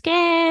extra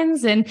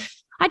scans and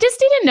I just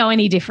didn't know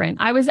any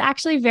different. I was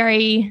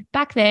actually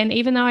back then,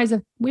 even though I was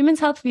a women's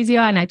health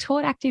physio and I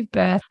taught active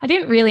birth, I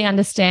didn't really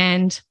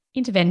understand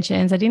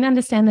interventions. I didn't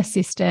understand the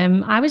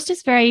system. I was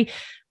just very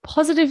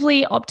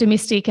positively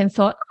optimistic and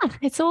thought,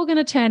 it's all going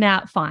to turn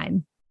out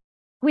fine,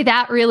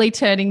 without really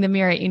turning the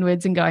mirror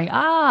inwards and going,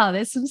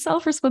 there's some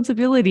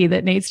self-responsibility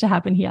that needs to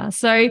happen here.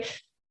 So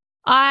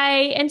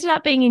I ended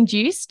up being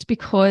induced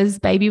because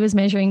baby was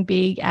measuring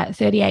big at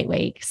 38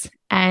 weeks.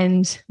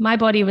 And my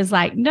body was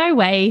like, no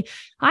way,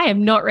 I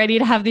am not ready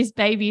to have this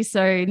baby.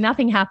 So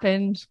nothing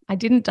happened. I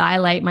didn't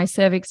dilate. My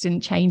cervix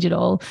didn't change at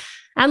all.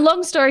 And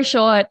long story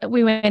short,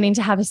 we went in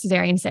to have a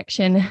cesarean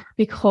section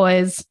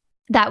because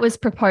that was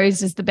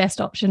proposed as the best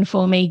option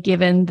for me,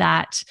 given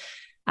that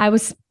I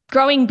was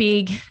growing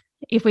big.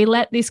 If we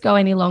let this go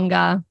any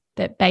longer,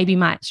 that baby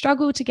might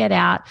struggle to get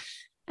out.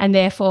 And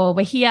therefore,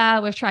 we're here.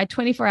 We've tried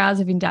 24 hours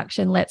of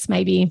induction. Let's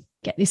maybe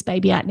get this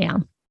baby out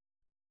now.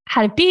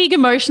 Had a big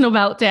emotional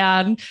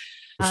meltdown.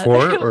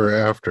 Before or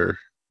after?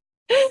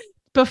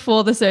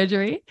 Before the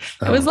surgery.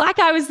 Oh. It was like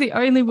I was the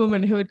only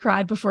woman who had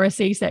cried before a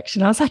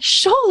C-section. I was like,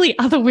 surely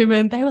other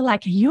women, they were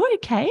like, are you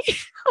okay? I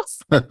was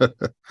like,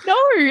 no,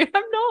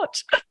 I'm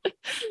not.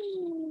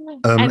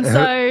 And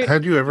so,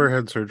 had you ever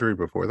had surgery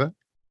before that?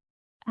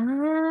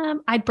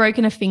 I'd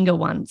broken a finger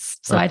once.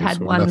 So Okay, I'd had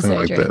so one nothing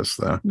surgery. like this,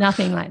 though.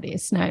 Nothing like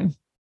this, no.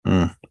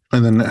 And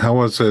then how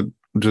was it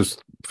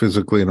just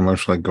physically and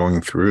emotionally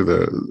going through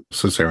the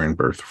cesarean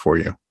birth for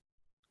you?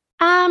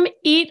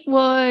 It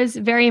was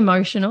very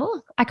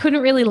emotional. I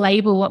couldn't really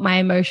label what my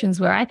emotions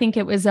were. I think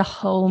it was a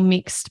whole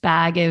mixed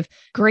bag of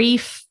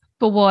grief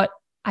for what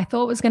I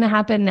thought was going to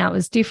happen. Now it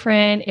was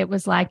different. It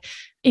was like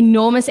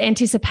enormous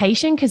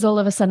anticipation because all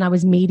of a sudden I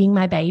was meeting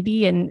my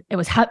baby and it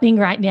was happening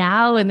right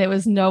now and there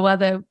was no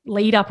other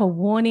lead up or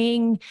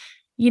warning.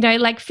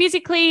 Like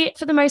physically,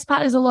 for the most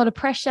part, there's a lot of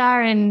pressure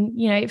and,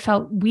 it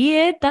felt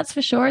weird. That's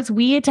for sure. It's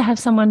weird to have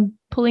someone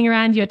pulling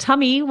around your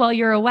tummy while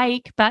you're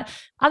awake, but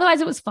otherwise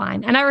it was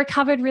fine. And I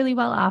recovered really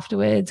well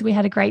afterwards. We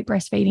had a great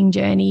breastfeeding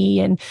journey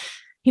and,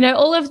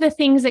 all of the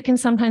things that can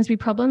sometimes be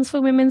problems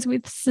for women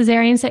with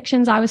cesarean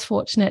sections. I was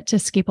fortunate to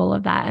skip all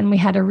of that. And we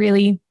had a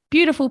really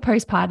beautiful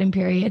postpartum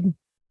period.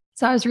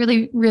 So I was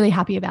really, really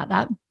happy about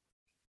that.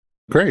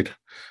 Great.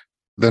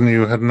 Then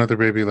you had another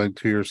baby like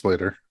 2 years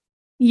later.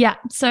 Yeah.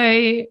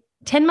 So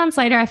 10 months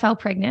later, I fell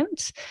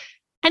pregnant.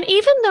 And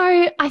even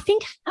though I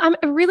think I'm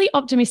a really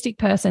optimistic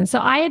person, so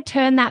I had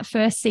turned that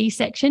first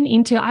C-section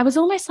into, I was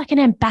almost like an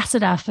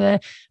ambassador for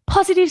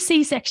positive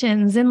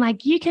C-sections and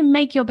like, you can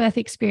make your birth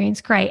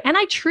experience great. And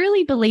I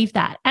truly believe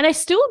that. And I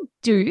still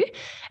do.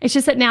 It's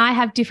just that now I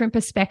have different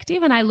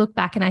perspective and I look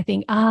back and I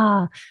think,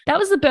 that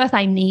was the birth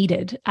I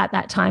needed at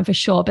that time for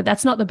sure. But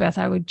that's not the birth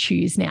I would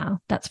choose now.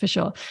 That's for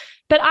sure.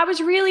 But I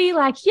was really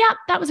like, yeah,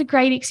 that was a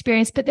great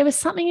experience. But there was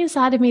something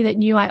inside of me that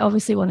knew I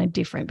obviously wanted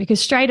different, because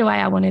straight away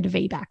I wanted a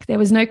VBAC. There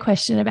was no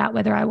question about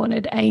whether I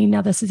wanted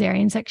another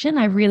cesarean section.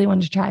 I really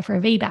wanted to try for a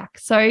VBAC.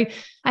 So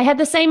I had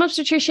the same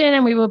obstetrician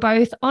and we were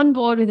both on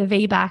board with a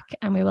VBAC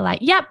and we were like,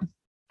 yep,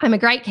 I'm a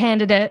great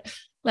candidate.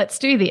 Let's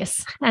do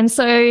this. And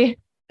so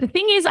the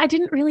thing is, I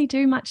didn't really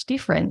do much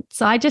different.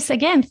 So I just,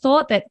 again,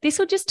 thought that this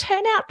would just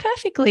turn out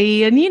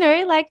perfectly. And,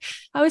 like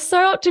I was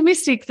so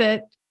optimistic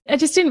that I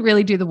just didn't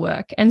really do the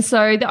work. And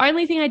so the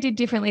only thing I did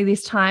differently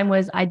this time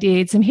was I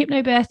did some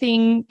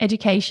hypnobirthing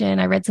education.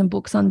 I read some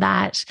books on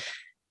that.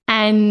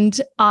 And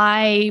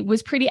I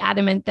was pretty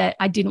adamant that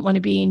I didn't want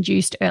to be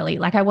induced early.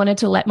 Like I wanted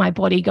to let my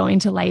body go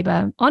into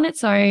labor on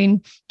its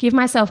own, give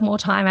myself more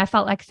time. I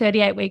felt like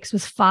 38 weeks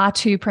was far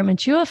too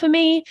premature for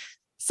me.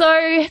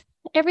 So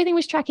everything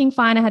was tracking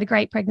fine. I had a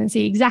great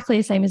pregnancy, exactly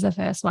the same as the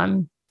first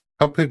one.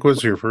 How big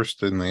was your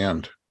first in the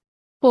end?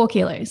 4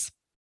 kilos.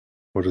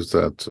 What is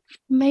that?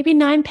 Maybe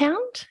 9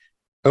 pounds.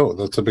 Oh,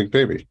 that's a big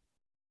baby.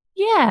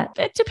 Yeah.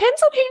 It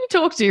depends on who you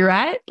talk to,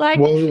 right? Like,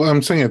 well,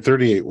 I'm saying at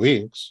 38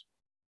 weeks.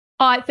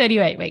 Oh, at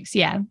 38 weeks.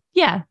 Yeah.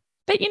 Yeah.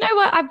 But you know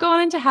what? I've gone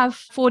on to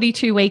have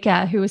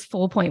 42-weeker who is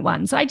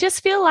 4.1. So I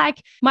just feel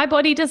like my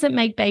body doesn't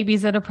make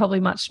babies that are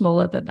probably much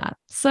smaller than that.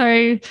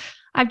 So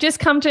I've just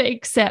come to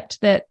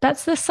accept that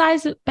that's the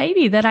size of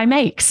baby that I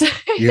make. So.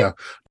 Yeah.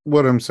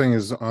 What I'm saying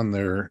is on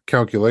their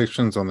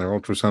calculations, on their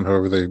ultrasound,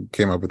 however they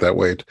came up with that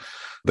weight,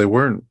 they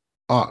weren't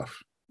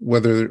off.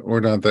 Whether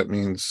or not that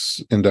means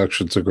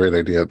induction's a great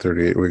idea at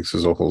 38 weeks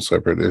is a whole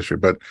separate issue.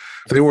 But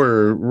they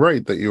were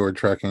right that you were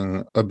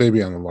tracking a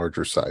baby on the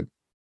larger side.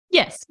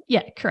 Yes.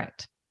 Yeah,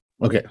 correct.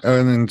 Okay.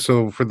 And then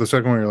so for the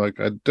second one, you're like,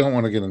 I don't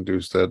want to get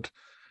induced at.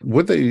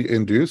 Would they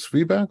induce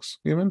VBACs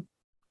even?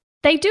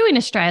 They do in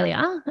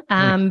Australia,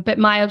 but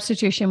my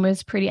obstetrician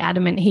was pretty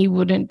adamant he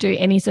wouldn't do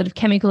any sort of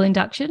chemical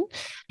induction.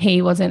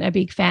 He wasn't a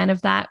big fan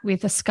of that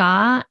with a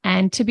scar.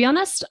 And to be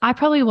honest, I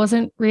probably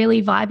wasn't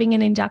really vibing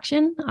an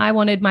induction. I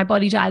wanted my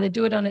body to either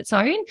do it on its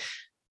own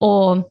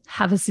or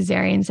have a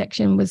cesarean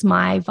section was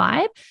my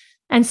vibe.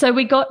 And so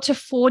we got to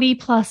 40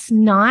 plus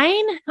 9,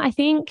 I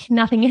think.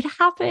 Nothing had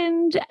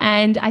happened.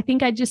 And I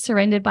think I just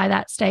surrendered by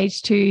that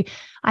stage to,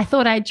 I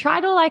thought I'd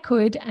tried all I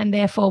could, and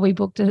therefore we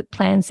booked a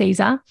planned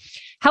Caesar.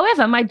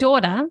 However, my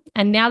daughter,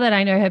 and now that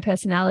I know her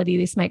personality,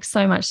 this makes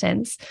so much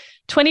sense,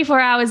 24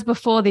 hours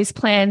before this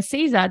planned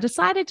Caesar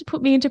decided to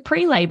put me into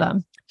pre-labor.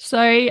 So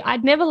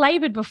I'd never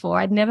labored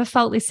before. I'd never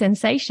felt this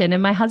sensation.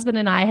 And my husband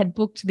and I had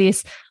booked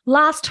this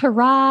last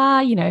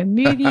hurrah,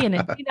 movie and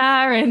a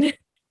dinner.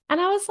 And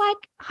I was like,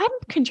 I'm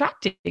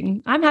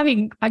contracting. I'm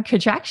having a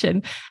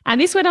contraction. And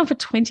this went on for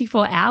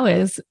 24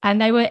 hours.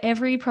 And they were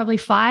every probably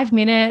 5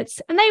 minutes.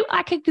 And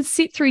I could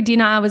sit through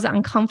dinner. I was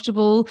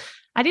uncomfortable.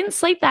 I didn't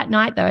sleep that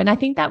night though. And I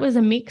think that was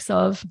a mix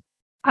of,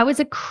 I was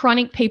a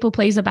chronic people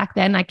pleaser back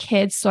then. I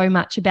cared so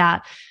much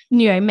about,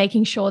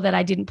 making sure that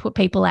I didn't put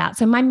people out.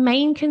 So my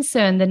main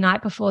concern the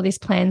night before this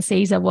planned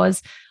Caesar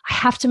was, I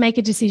have to make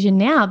a decision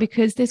now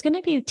because there's going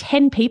to be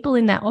 10 people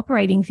in that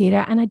operating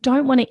theater and I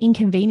don't want to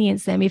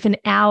inconvenience them if an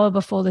hour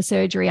before the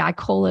surgery I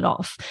call it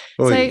off.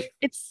 Oy. So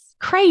it's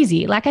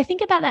crazy. Like I think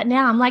about that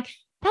now. I'm like,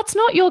 that's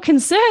not your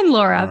concern,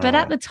 Laura. But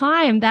at the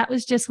time, that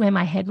was just where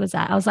my head was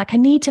at. I was like, I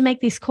need to make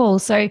this call.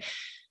 So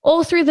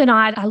all through the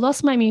night, I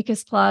lost my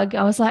mucus plug.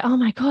 I was like, oh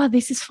my God,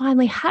 this is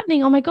finally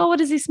happening. Oh my God, what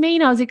does this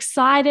mean? I was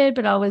excited,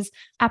 but I was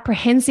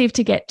apprehensive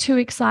to get too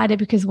excited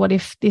because what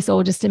if this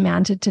all just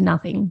amounted to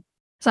nothing?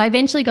 So I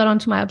eventually got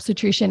onto my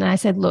obstetrician and I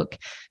said, look,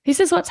 this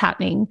is what's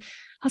happening.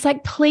 I was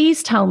like,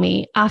 please tell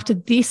me after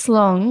this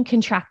long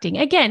contracting,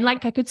 again,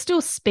 like I could still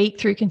speak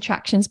through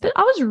contractions, but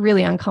I was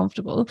really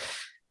uncomfortable.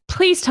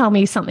 Please tell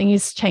me something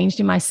has changed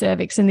in my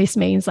cervix and this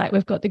means like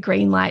we've got the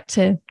green light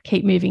to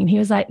keep moving. And he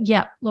was like,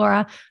 yeah,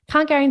 Laura,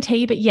 can't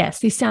guarantee, but yes,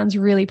 this sounds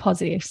really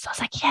positive. So I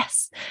was like,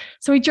 yes.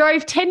 So we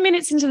drove 10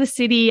 minutes into the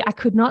city. I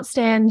could not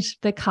stand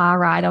the car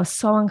ride. I was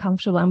so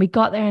uncomfortable. And we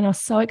got there and I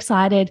was so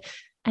excited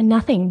and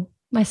nothing.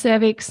 My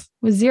cervix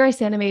was 0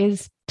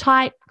 centimeters,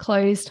 tight,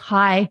 closed,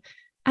 high.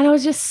 And I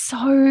was just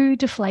so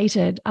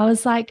deflated. I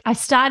was like, I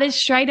started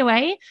straight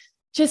away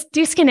just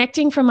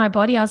disconnecting from my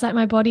body. I was like,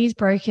 my body's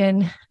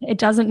broken. It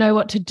doesn't know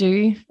what to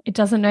do. It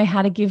doesn't know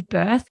how to give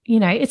birth.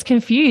 It's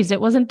confused. It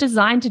wasn't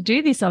designed to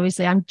do this,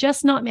 obviously. I'm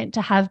just not meant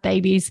to have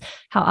babies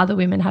how other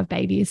women have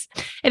babies.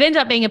 It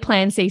ended up being a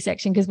planned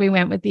C-section because we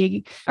went with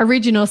the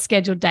original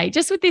scheduled date,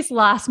 just with this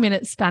last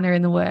minute spanner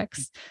in the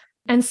works.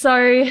 And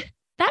so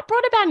that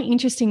brought about an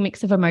interesting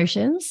mix of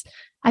emotions.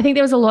 I think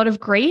there was a lot of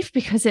grief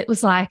because it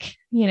was like,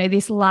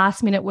 this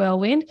last minute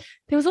whirlwind.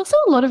 There was also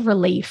a lot of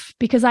relief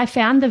because I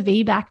found the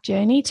VBAC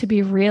journey to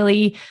be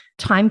really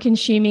time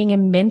consuming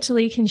and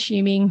mentally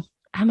consuming.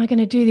 am I going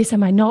to do this?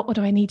 Am I not? What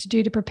do I need to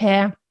do to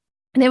prepare?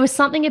 And there was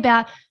something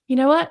about, you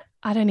know what?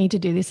 I don't need to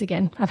do this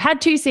again. I've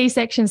had 2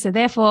 C-sections, so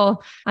therefore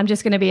I'm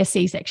just going to be a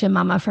C-section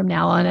mama from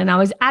now on. And I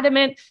was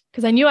adamant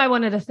because I knew I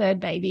wanted a 3rd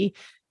baby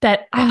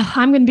that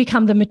I'm going to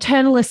become the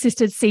maternal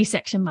assisted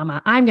C-section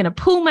mama. I'm going to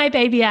pull my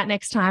baby out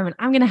next time and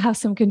I'm going to have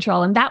some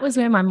control. And that was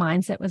where my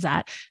mindset was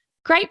at.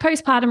 Great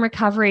postpartum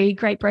recovery,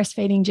 great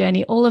breastfeeding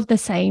journey, all of the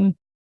same.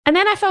 And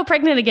then I fell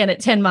pregnant again at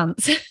 10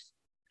 months.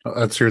 Oh,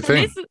 that's your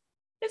thing.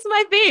 This is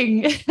my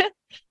thing.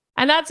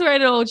 And that's where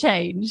it all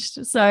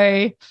changed.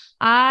 So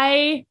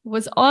I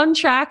was on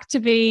track to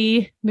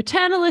be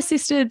maternal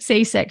assisted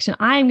C-section.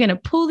 I'm going to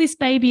pull this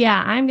baby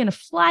out. I'm going to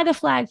fly the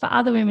flag for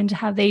other women to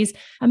have these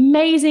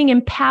amazing,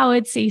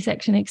 empowered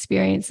C-section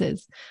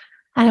experiences.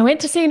 And I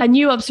went to see a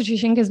new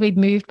obstetrician because we'd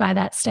moved by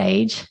that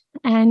stage.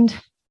 And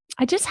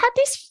I just had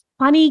this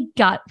funny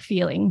gut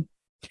feeling.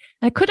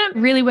 I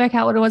couldn't really work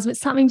out what it was, but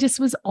something just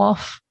was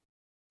off.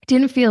 It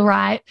didn't feel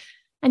right.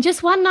 And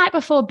just one night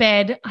before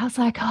bed, I was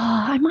like,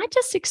 I might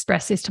just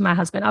express this to my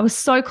husband. I was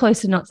so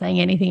close to not saying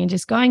anything and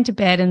just going to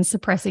bed and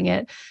suppressing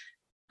it.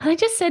 And I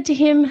just said to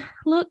him,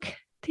 look,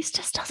 this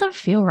just doesn't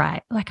feel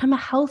right. Like, I'm a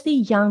healthy,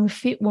 young,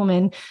 fit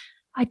woman.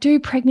 I do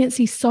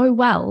pregnancy so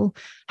well,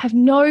 have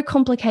no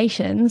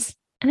complications.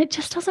 And it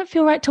just doesn't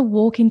feel right to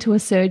walk into a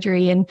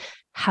surgery and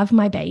have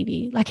my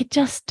baby. Like, it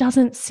just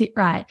doesn't sit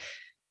right.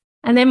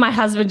 And then my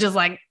husband just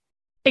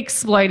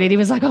exploded. He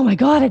was like, oh my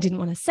God, I didn't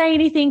want to say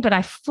anything, but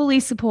I fully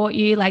support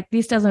you. Like,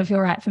 this doesn't feel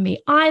right for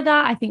me either.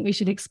 I think we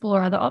should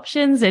explore other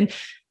options. And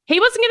he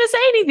wasn't going to say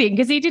anything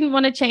because he didn't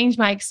want to change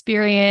my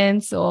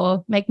experience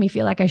or make me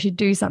feel like I should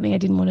do something I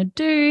didn't want to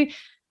do.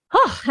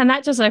 And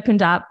that just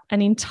opened up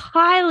an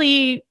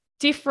entirely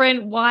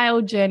different,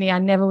 wild journey I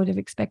never would have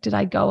expected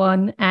I'd go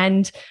on.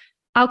 And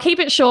I'll keep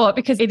it short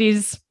because it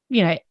is,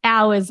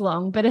 hours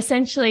long, but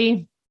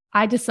essentially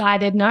I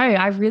decided, no,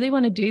 I really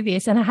want to do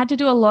this. And I had to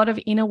do a lot of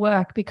inner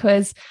work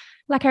because,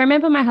 I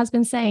remember my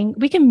husband saying,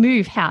 we can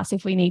move house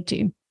if we need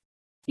to.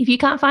 If you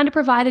can't find a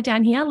provider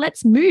down here,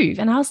 let's move.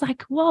 And I was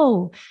like,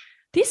 whoa,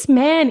 this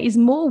man is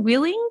more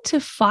willing to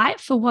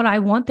fight for what I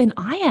want than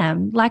I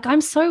am. Like,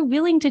 I'm so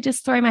willing to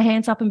just throw my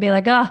hands up and be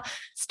like,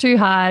 it's too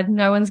hard.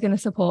 No one's going to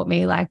support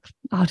me. Like,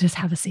 I'll just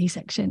have a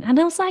C-section. And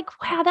I was like,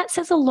 wow, that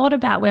says a lot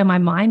about where my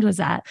mind was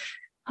at.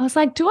 I was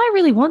like, do I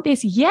really want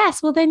this?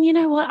 Yes. Well, then you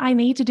know what? I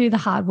need to do the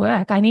hard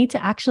work. I need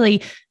to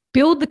actually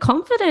build the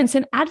confidence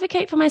and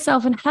advocate for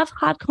myself and have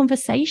hard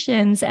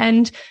conversations.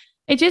 And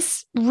it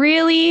just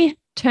really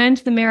turned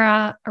the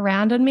mirror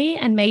around on me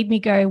and made me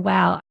go,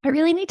 wow, I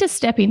really need to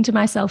step into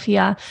myself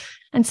here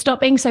and stop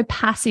being so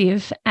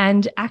passive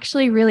and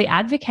actually really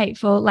advocate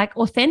for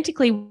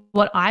authentically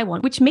what I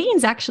want, which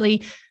means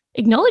actually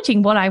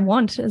acknowledging what I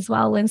want as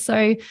well. And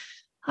so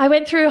I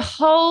went through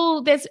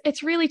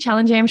it's really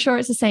challenging. I'm sure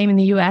it's the same in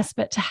the US,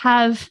 but to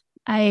have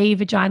a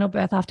vaginal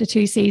birth after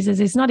 2 Caesars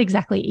is not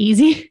exactly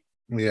easy.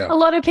 Yeah. A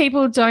lot of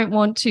people don't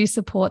want to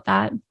support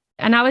that.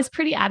 And I was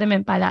pretty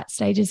adamant by that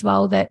stage as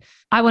well that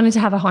I wanted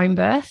to have a home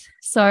birth.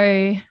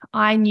 So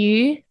I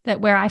knew that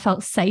where I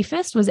felt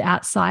safest was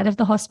outside of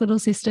the hospital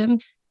system.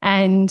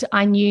 And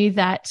I knew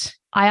that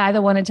I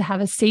either wanted to have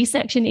a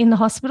C-section in the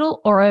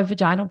hospital or a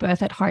vaginal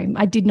birth at home.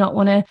 I did not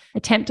want to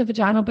attempt a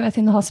vaginal birth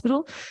in the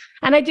hospital.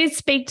 And I did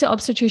speak to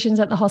obstetricians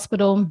at the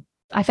hospital.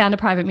 I found a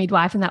private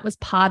midwife, and that was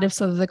part of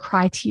sort of the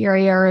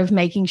criteria of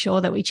making sure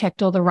that we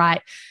checked all the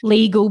right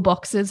legal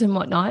boxes and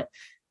whatnot.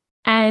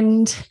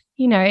 And,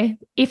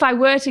 if I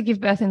were to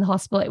give birth in the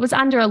hospital, it was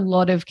under a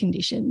lot of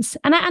conditions.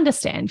 And I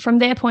understand from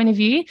their point of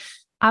view,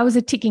 I was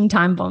a ticking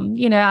time bomb.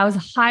 I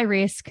was high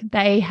risk.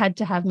 They had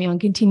to have me on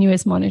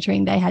continuous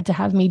monitoring. They had to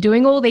have me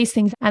doing all these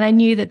things. And I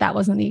knew that that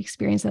wasn't the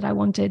experience that I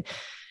wanted.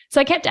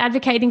 So I kept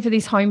advocating for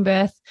this home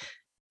birth.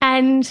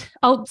 And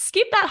I'll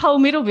skip that whole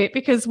middle bit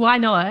because why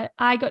not?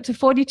 I got to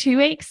 42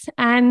 weeks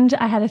and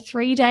I had a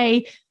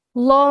 3-day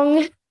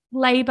long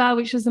labor,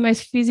 which was the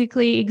most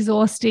physically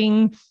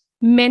exhausting,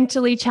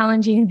 mentally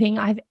challenging thing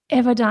I've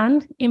ever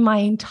done in my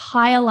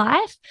entire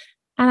life.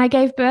 And I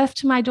gave birth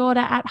to my daughter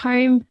at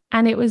home,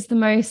 and it was the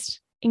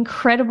most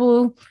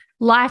incredible,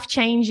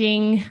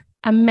 life-changing,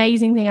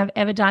 amazing thing I've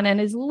ever done, and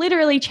has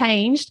literally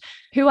changed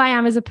who I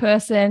am as a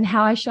person,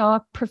 how I show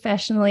up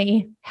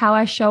professionally, how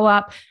I show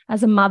up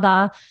as a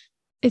mother.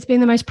 It's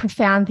been the most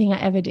profound thing I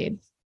ever did.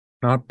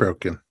 Not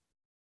broken.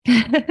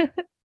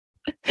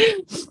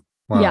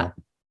 Wow. Yeah.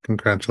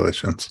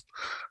 Congratulations.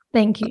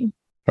 Thank you.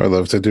 I would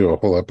love to do a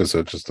whole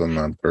episode just on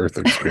that birth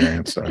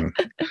experience. And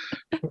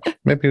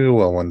maybe we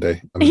will one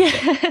day.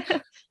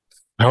 Yeah.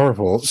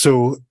 Powerful.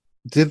 So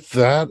did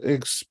that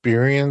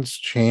experience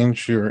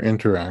change your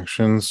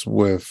interactions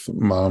with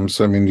moms?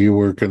 I mean, you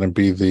were going to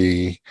be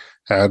the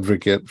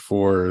advocate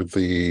for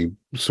the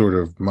sort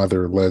of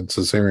mother-led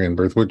cesarean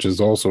birth, which is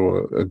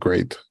also a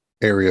great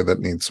area that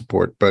needs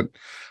support. But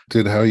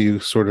did how you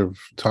sort of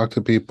talk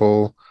to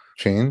people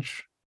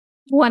change?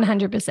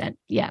 100%.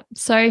 Yeah.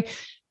 So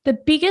the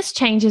biggest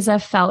changes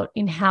I've felt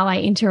in how I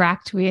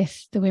interact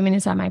with the women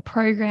inside my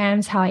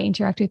programs, how I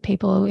interact with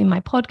people in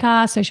my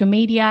podcast, social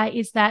media,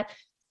 is that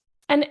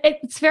And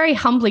it's very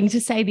humbling to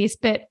say this,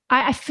 but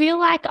I feel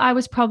like I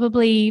was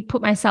probably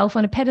put myself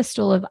on a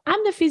pedestal of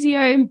I'm the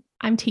physio,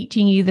 I'm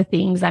teaching you the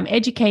things, I'm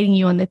educating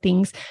you on the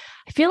things.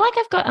 I feel like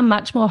I've got a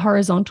much more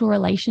horizontal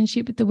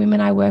relationship with the women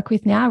I work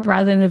with now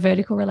rather than a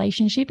vertical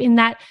relationship, in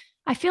that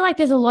I feel like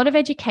there's a lot of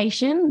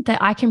education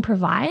that I can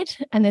provide,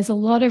 and there's a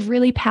lot of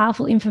really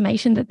powerful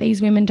information that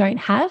these women don't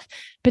have.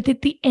 But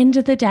at the end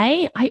of the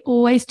day, I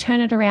always turn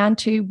it around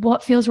to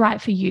what feels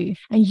right for you.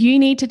 And you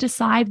need to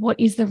decide what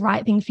is the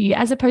right thing for you,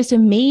 as opposed to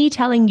me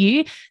telling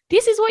you,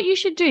 this is what you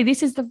should do.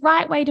 This is the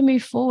right way to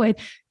move forward.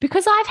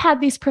 Because I've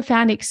had this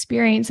profound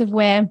experience of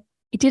where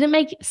it didn't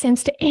make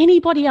sense to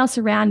anybody else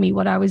around me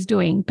what I was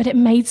doing, but it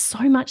made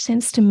so much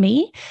sense to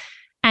me.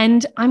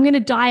 And I'm going to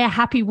die a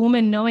happy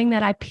woman knowing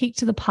that I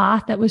picked the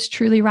path that was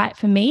truly right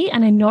for me.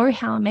 And I know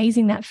how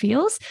amazing that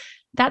feels.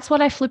 That's what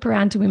I flip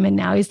around to women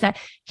now, is that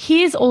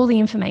here's all the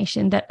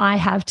information that I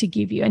have to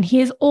give you. And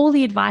here's all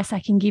the advice I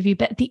can give you.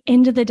 But at the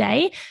end of the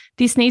day,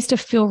 this needs to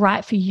feel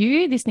right for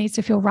you. This needs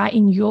to feel right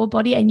in your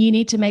body. And you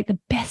need to make the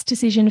best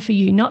decision for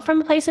you, not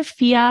from a place of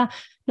fear,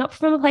 not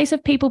from a place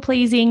of people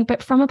pleasing,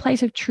 but from a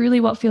place of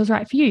truly what feels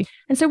right for you.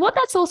 And so what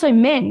that's also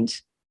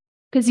meant,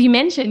 because you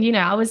mentioned,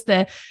 I was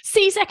the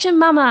C-section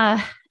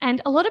mama, and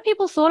a lot of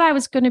people thought I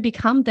was going to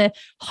become the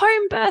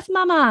home birth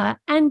mama.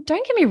 And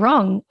don't get me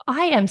wrong,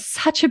 I am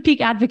such a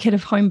big advocate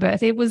of home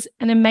birth. It was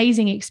an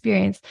amazing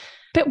experience.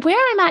 But where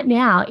I'm at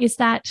now is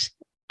that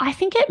I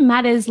think it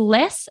matters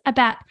less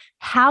about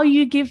how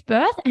you give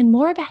birth and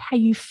more about how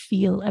you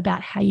feel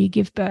about how you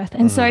give birth.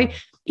 And so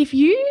if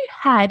you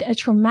had a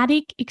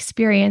traumatic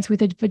experience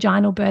with a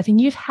vaginal birth and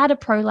you've had a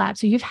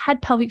prolapse or you've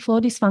had pelvic floor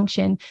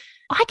dysfunction,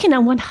 I can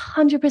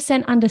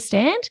 100%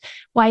 understand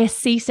why a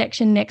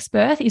C-section next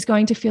birth is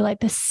going to feel like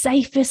the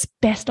safest,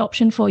 best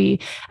option for you.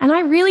 And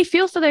I really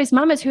feel for those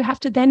mamas who have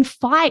to then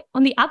fight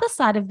on the other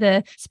side of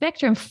the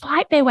spectrum,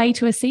 fight their way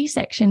to a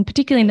C-section,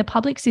 particularly in the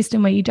public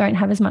system where you don't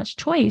have as much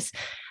choice.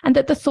 And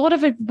that the thought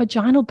of a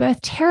vaginal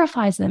birth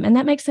terrifies them, and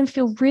that makes them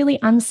feel really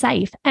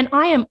unsafe. And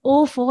I am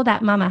all for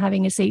that mama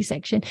having a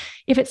C-section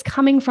if it's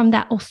coming from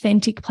that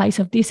authentic place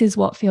of this is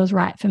what feels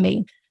right for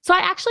me. So I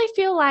actually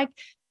feel like,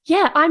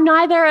 I'm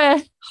neither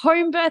a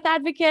home birth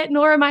advocate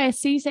nor am I a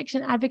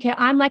C-section advocate.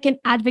 I'm like an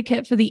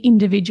advocate for the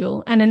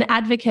individual and an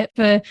advocate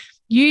for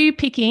you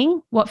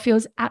picking what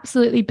feels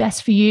absolutely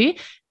best for you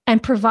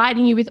and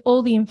providing you with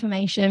all the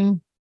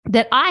information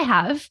that I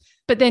have,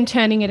 but then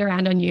turning it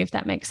around on you, if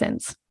that makes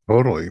sense.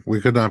 Totally.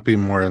 We could not be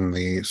more on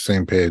the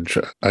same page.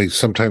 I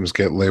sometimes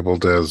get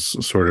labeled as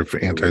sort of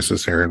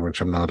anti-cesarean,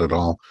 which I'm not at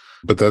all.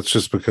 But that's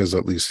just because,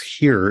 at least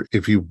here,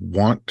 if you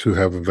want to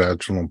have a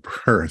vaginal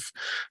birth,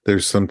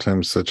 there's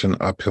sometimes such an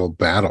uphill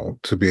battle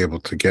to be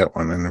able to get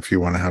one. And if you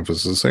want to have a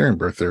cesarean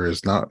birth, there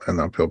is not an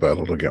uphill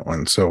battle to get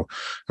one. So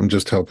I'm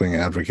just helping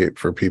advocate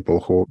for people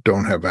who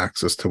don't have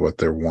access to what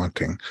they're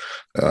wanting.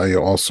 I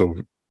also,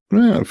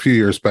 a few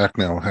years back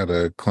now, had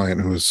a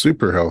client who was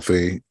super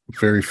healthy,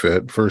 very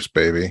fit, first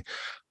baby,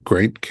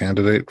 great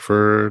candidate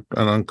for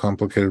an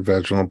uncomplicated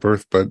vaginal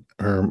birth, but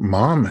her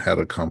mom had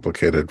a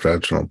complicated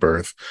vaginal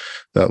birth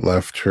that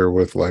left her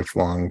with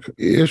lifelong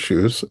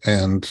issues.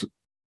 And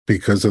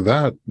because of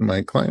that,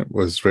 my client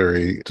was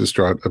very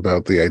distraught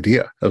about the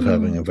idea of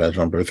having a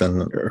vaginal birth.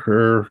 And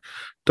her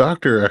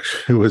doctor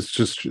actually was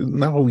just,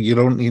 no, you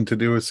don't need to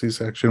do a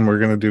C-section. We're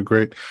going to do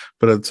great.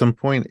 But at some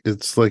point,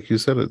 it's like you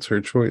said, it's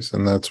her choice.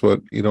 And that's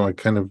what, I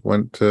kind of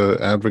went to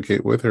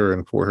advocate with her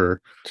and for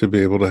her to be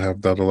able to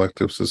have that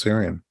elective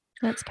cesarean.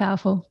 That's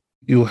powerful.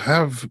 You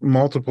have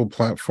multiple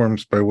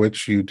platforms by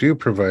which you do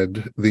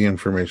provide the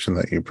information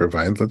that you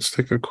provide. Let's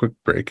take a quick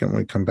break, and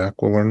when we come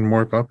back, we'll learn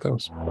more about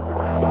those.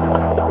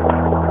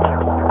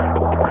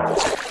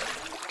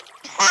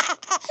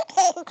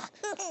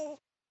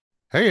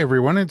 Hey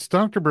everyone, it's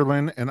Dr.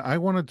 Berlin, and I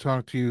want to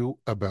talk to you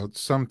about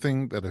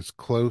something that is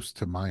close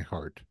to my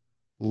heart.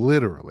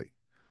 Literally,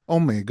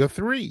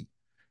 omega-3.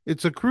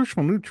 It's a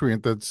crucial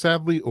nutrient that's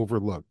sadly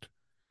overlooked.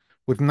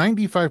 With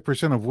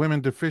 95% of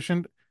women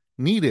deficient,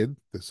 Needed,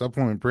 the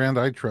supplement brand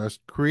I trust,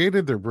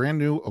 created their brand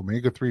new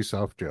omega-3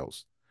 soft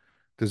gels.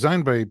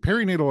 Designed by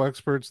perinatal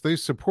experts, they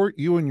support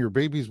you and your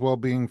baby's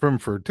well-being from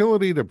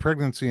fertility to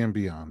pregnancy and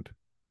beyond.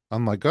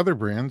 Unlike other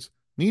brands,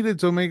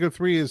 Needed's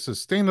omega-3 is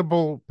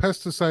sustainable,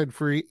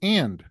 pesticide-free,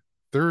 and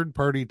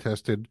third-party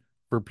tested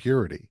for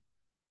purity.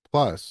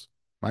 Plus,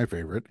 my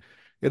favorite,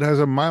 it has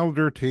a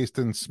milder taste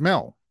and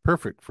smell,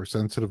 perfect for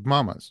sensitive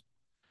mamas.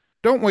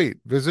 Don't wait.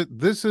 Visit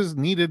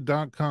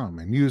thisisneeded.com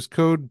and use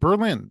code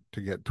BERLIN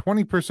to get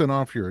 20%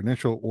 off your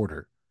initial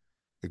order.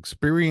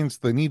 Experience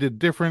the needed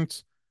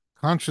difference,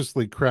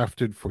 consciously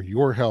crafted for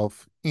your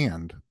health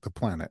and the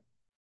planet.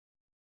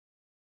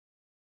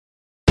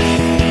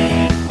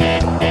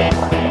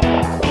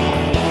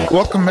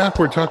 Welcome back.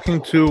 We're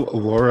talking to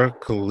Laura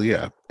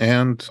Callea.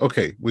 And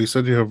okay, we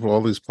said you have all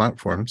these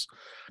platforms.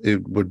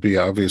 It would be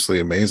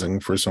obviously amazing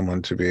for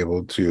someone to be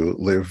able to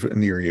live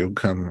near you,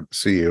 come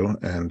see you,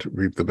 and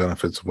reap the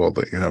benefits of all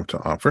that you have to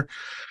offer.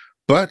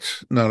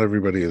 But not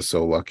everybody is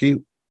so lucky.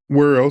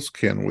 Where else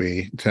can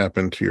we tap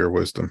into your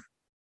wisdom?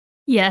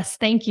 Yes,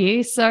 thank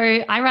you. So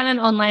I run an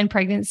online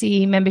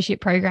pregnancy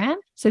membership program.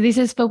 So this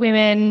is for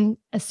women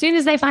as soon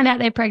as they find out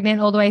they're pregnant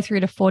all the way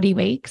through to 40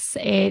 weeks,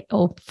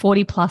 or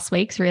 40 plus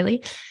weeks,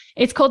 really.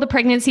 It's called the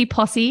Pregnancy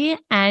Posse,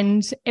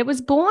 and it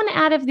was born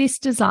out of this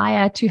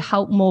desire to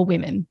help more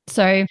women.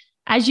 So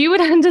as you would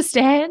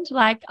understand,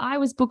 like I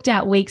was booked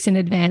out weeks in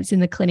advance in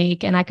the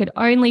clinic, and I could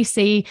only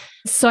see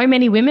so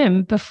many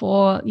women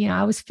before,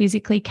 I was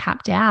physically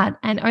capped out,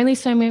 and only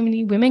so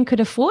many women could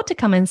afford to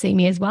come and see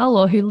me as well,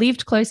 or who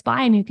lived close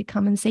by and who could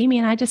come and see me.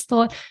 And I just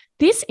thought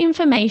this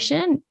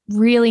information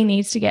really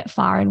needs to get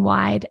far and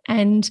wide.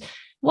 And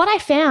what I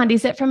found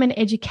is that from an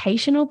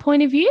educational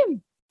point of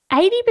view,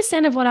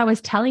 80% of what I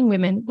was telling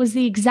women was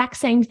the exact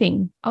same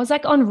thing. I was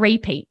like on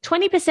repeat.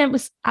 20%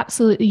 was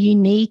absolutely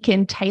unique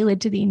and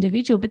tailored to the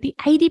individual, but the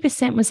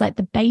 80% was like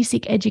the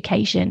basic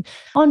education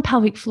on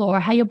pelvic floor,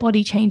 how your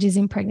body changes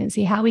in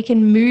pregnancy, how we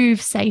can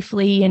move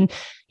safely and,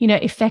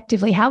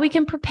 effectively, how we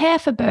can prepare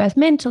for birth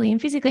mentally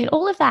and physically and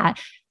all of that.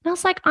 And I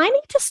was like, I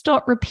need to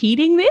stop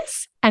repeating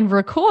this and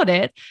record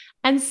it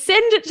and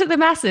send it to the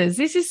masses.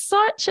 This is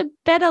such a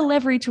better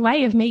leverage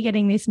way of me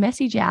getting this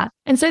message out.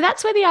 And so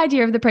that's where the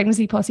idea of the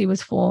Pregnancy Posse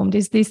was formed,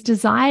 is this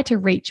desire to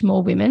reach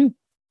more women.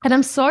 And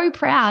I'm so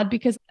proud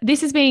because this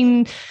has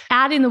been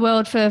out in the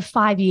world for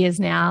 5 years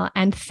now,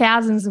 and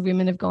thousands of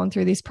women have gone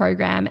through this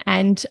program.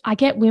 And I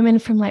get women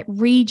from like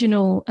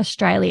regional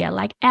Australia,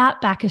 like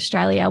outback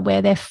Australia,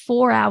 where they're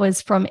 4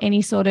 hours from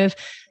any sort of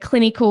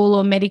clinical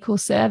or medical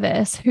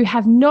service, who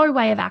have no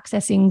way of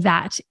accessing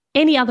that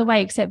any other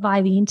way except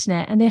via the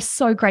internet. And they're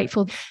so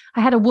grateful.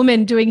 I had a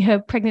woman doing her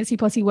Pregnancy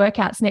Posse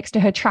workouts next to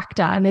her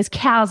tractor, and there's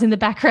cows in the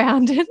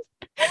background. And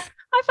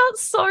I felt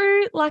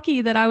so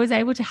lucky that I was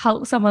able to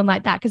help someone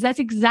like that, because that's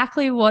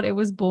exactly what it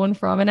was born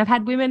from. And I've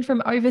had women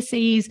from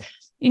overseas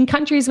in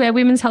countries where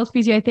women's health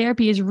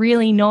physiotherapy is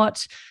really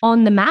not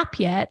on the map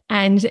yet,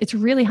 and it's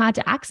really hard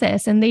to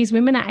access. And these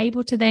women are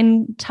able to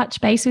then touch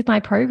base with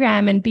my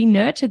program and be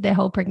nurtured their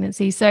whole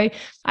pregnancy. So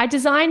I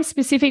designed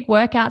specific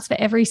workouts for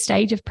every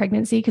stage of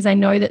pregnancy, because I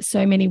know that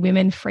so many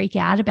women freak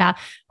out about,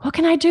 what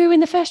can I do in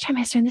the first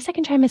trimester and the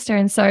second trimester?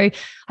 And so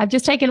I've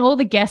just taken all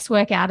the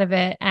guesswork out of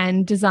it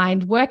and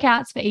designed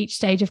workouts for each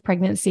stage of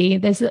pregnancy.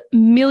 There's a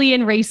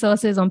million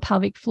resources on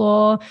pelvic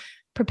floor,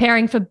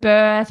 preparing for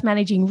birth,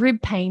 managing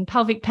rib pain,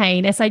 pelvic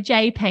pain,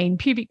 SIJ pain,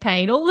 pubic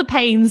pain, all the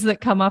pains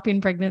that come up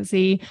in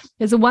pregnancy.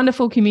 There's a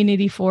wonderful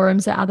community forum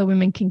so other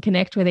women can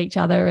connect with each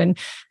other. And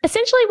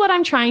essentially what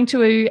I'm trying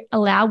to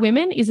allow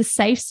women is a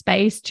safe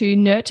space to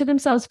nurture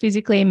themselves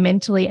physically and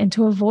mentally, and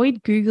to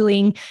avoid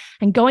Googling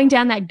and going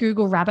down that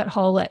Google rabbit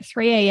hole at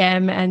 3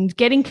 a.m. and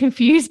getting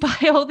confused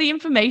by all the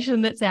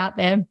information that's out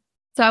there.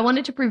 So I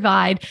wanted to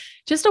provide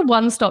just a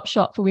one-stop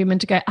shop for women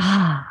to go,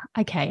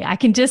 okay, I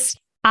can just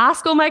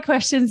ask all my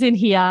questions in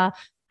here.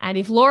 And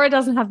if Laura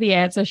doesn't have the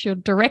answer, she'll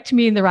direct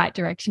me in the right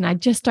direction. I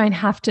just don't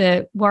have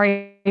to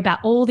worry about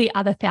all the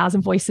other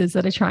 1,000 voices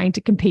that are trying to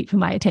compete for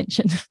my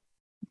attention.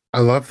 I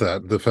love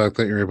that. The fact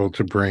that you're able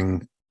to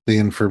bring the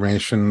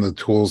information, the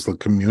tools, the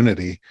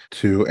community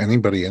to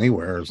anybody,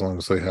 anywhere, as long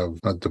as they have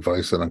a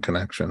device and a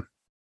connection.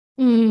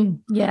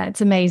 Yeah, it's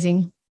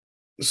amazing.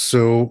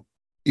 So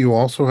you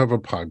also have a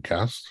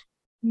podcast.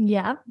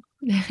 Yeah.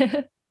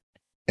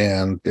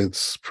 And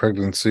it's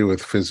Pregnancy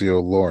with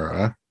Physio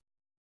Laura.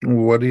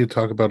 What do you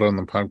talk about on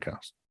the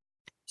podcast?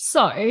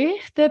 So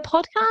the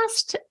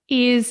podcast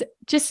is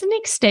just an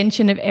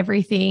extension of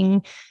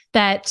everything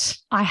that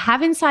I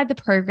have inside the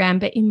program,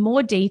 but in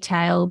more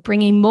detail,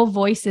 bringing more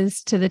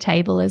voices to the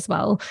table as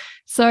well.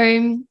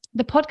 So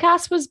the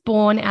podcast was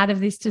born out of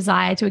this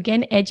desire to,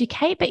 again,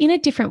 educate, but in a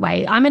different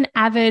way. I'm an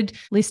avid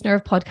listener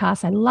of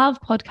podcasts. I love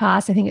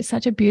podcasts. I think it's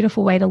such a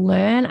beautiful way to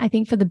learn. I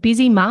think for the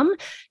busy mum,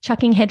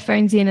 chucking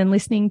headphones in and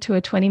listening to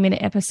a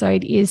 20-minute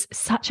episode is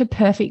such a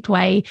perfect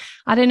way.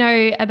 I don't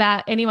know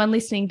about anyone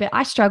listening, but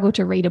I struggle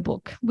to read a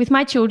book with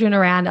my children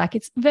around. Like,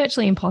 it's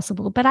virtually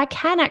impossible, but I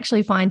can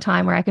actually find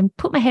time where I can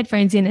put my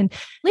headphones in and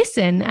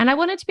listen. And I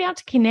wanted to be able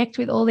to connect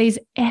with all these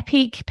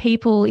epic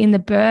people in the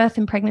birth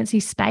and pregnancy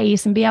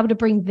space and be able to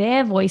bring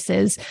their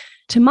voices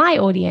to my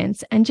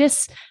audience and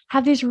just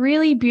have this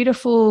really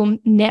beautiful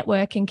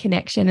network and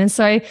connection. And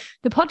so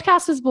the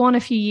podcast was born a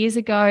few years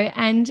ago.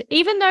 And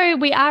even though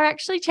we are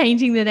actually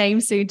changing the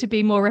name soon to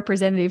be more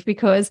representative,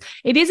 because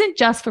it isn't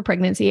just for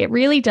pregnancy, it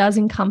really does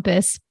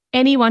encompass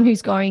anyone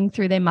who's going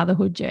through their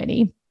motherhood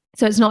journey.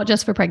 So it's not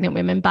just for pregnant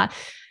women, but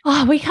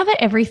we cover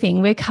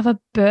everything. We cover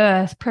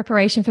birth,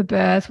 preparation for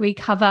birth. We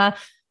cover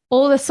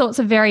all the sorts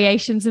of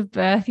variations of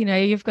birth. You know,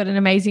 you've got an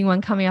amazing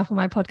one coming up on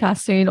my podcast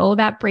soon, all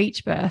about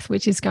breech birth,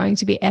 which is going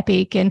to be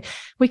epic. And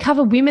we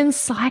cover women's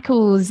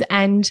cycles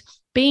and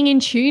being in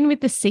tune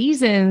with the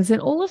seasons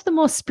and all of the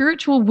more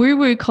spiritual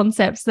woo-woo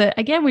concepts that,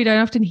 again, we don't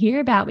often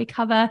hear about. We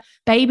cover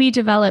baby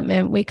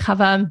development. We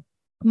cover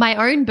my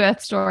own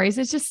birth stories.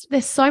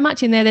 There's so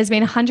much in there. There's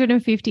been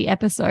 150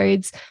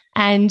 episodes,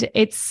 and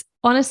it's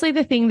honestly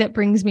the thing that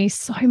brings me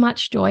so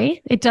much joy.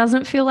 It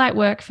doesn't feel like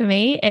work for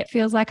me. It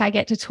feels like I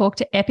get to talk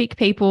to epic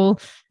people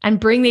and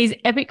bring these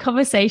epic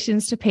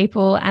conversations to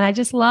people. And I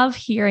just love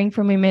hearing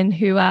from women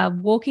who are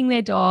walking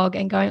their dog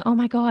and going, oh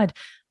my God,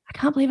 I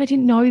can't believe I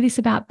didn't know this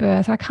about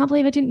birth, or I can't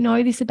believe I didn't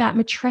know this about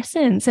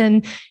matrescence,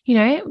 and, you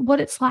know,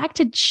 what it's like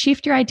to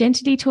shift your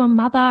identity to a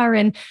mother.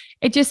 And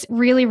it just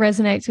really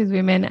resonates with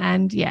women.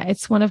 And yeah,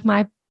 it's one of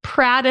my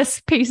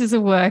proudest pieces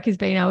of work is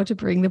being able to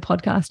bring the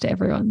podcast to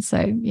everyone.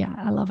 So yeah,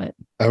 I love it.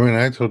 I mean,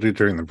 I told you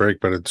during the break,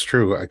 but it's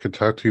true. I could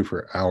talk to you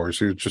for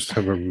hours. You just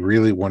have a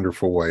really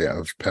wonderful way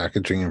of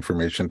packaging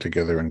information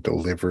together and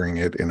delivering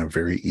it in a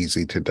very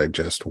easy to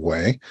digest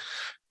way.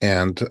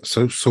 And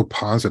so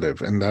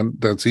positive. And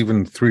that's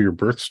even through your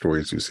birth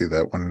stories. You see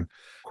that when,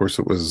 of course,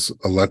 it was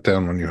a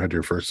letdown when you had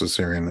your first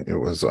cesarean. It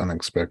was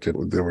unexpected.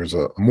 There was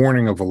a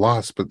mourning of a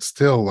loss, but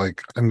still,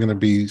 like, I'm going to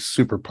be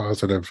super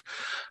positive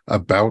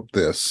about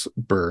this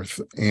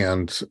birth.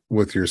 And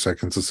with your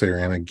second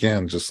cesarean,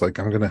 again, just like,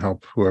 I'm going to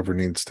help whoever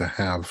needs to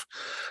have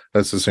a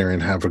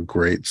cesarean have a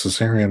great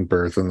cesarean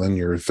birth. And then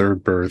your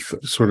third birth,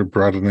 sort of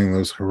broadening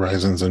those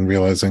horizons and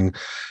realizing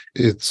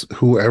it's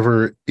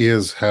whoever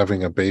is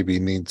having a baby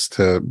needs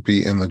to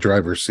be in the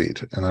driver's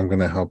seat, and I'm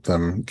going to help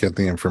them get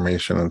the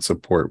information and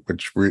support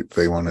which route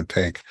they want to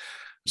take.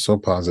 So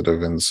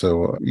positive. And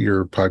so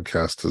your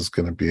podcast is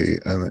going to be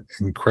an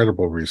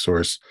incredible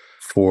resource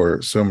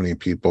for so many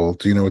people.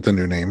 Do you know what the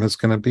new name is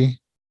going to be?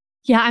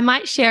 Yeah, I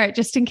might share it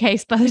just in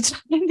case by the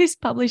time this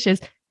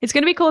publishes. It's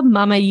going to be called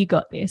Mama, You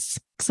Got This.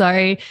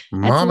 So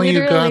Mama,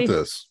 You Got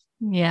This.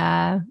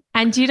 Yeah.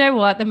 And do you know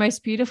what? The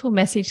most beautiful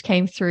message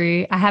came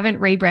through. I haven't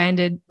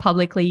rebranded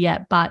publicly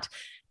yet, but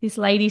this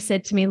lady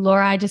said to me,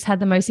 Laura, I just had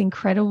the most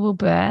incredible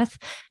birth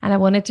and I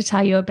wanted to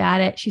tell you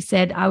about it. She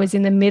said, I was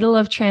in the middle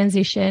of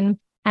transition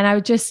and I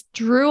just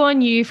drew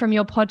on you from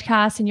your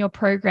podcast and your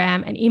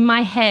program. And in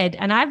my head,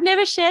 and I've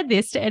never shared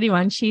this to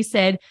anyone, she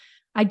said,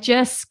 I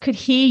just could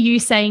hear you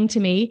saying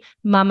to me,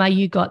 Mama,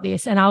 you got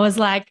this. And I was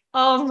like,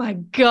 oh my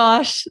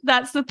gosh,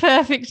 that's the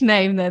perfect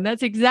name then.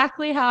 That's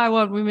exactly how I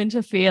want women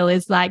to feel,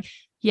 is like,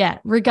 yeah,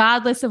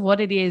 regardless of what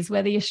it is,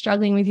 whether you're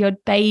struggling with your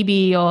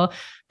baby or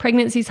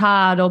pregnancy's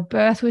hard or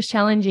birth was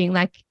challenging,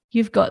 like,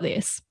 you've got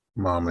this.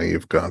 Mama,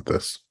 you've got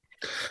this.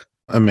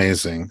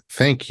 Amazing.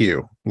 Thank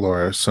you,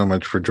 Laura, so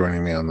much for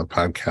joining me on the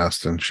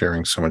podcast and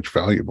sharing so much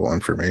valuable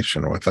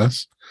information with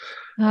us.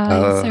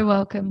 You're so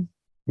welcome.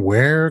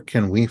 Where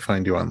can we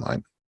find you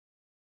online?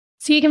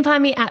 So you can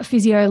find me at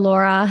Physio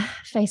Laura,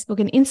 Facebook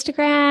and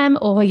Instagram,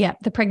 or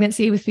the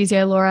Pregnancy with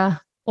Physio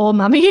Laura, or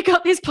Mummy, You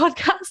Got This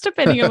podcast,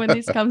 depending on when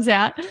this comes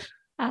out.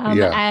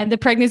 And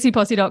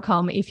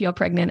thepregnancyposse.com if you're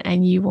pregnant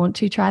and you want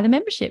to try the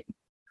membership.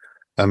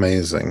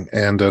 Amazing.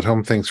 And at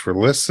home, thanks for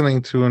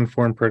listening to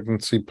Informed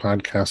Pregnancy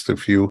Podcast.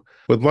 If you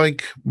would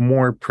like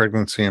more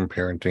pregnancy and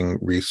parenting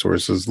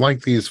resources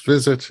like these,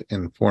 visit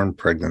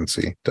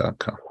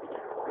informedpregnancy.com.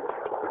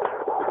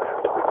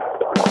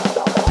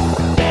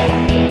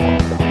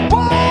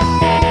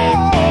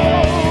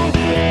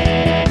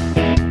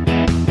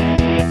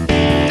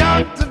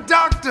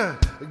 Doctor,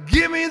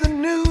 give me the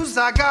news.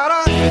 I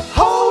got a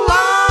whole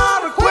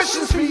lot of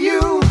questions for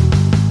you.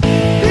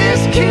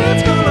 This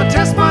kid's gonna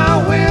test my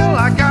will.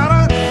 I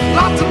got a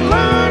lot to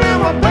learn,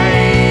 and my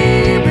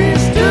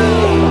babies do.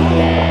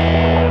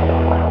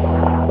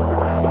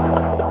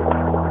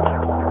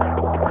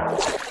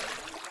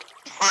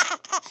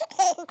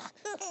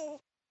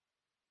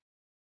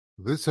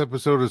 This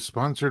episode is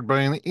sponsored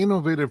by an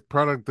innovative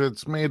product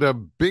that's made a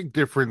big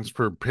difference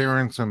for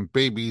parents and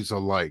babies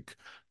alike.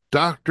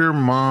 Dr.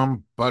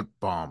 Mom Butt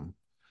Balm.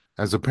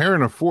 As a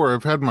parent of 4,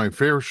 I've had my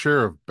fair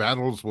share of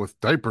battles with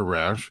diaper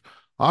rash,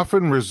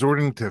 often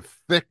resorting to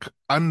thick,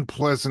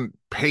 unpleasant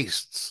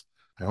pastes.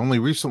 I only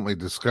recently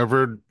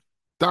discovered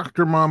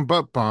Dr. Mom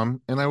Butt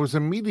Balm, and I was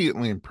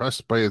immediately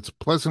impressed by its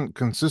pleasant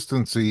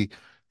consistency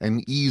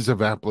and ease of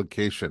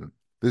application.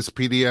 This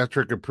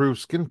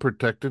pediatric-approved skin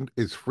protectant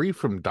is free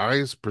from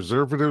dyes,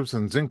 preservatives,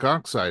 and zinc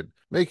oxide,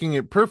 making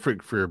it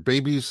perfect for your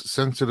baby's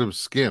sensitive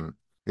skin.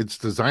 It's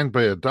designed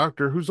by a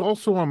doctor who's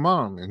also a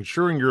mom,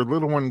 ensuring your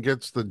little one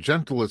gets the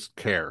gentlest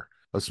care.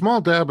 A small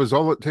dab is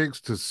all it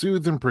takes to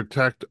soothe and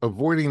protect,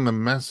 avoiding the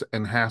mess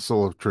and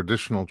hassle of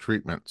traditional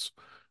treatments.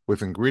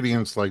 With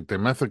ingredients like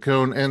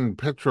dimethicone and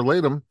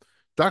petrolatum,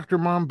 Dr.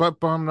 Mom Butt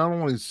Balm not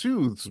only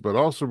soothes, but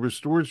also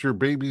restores your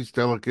baby's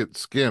delicate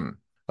skin.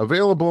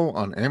 Available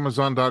on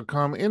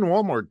Amazon.com and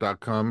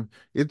Walmart.com,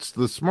 it's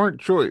the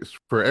smart choice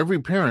for every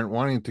parent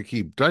wanting to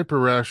keep diaper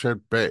rash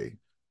at bay.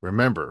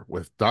 Remember,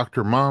 with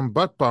Dr. Mom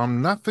Butt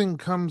Balm, nothing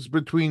comes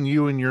between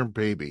you and your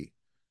baby,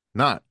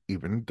 not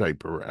even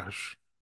diaper rash.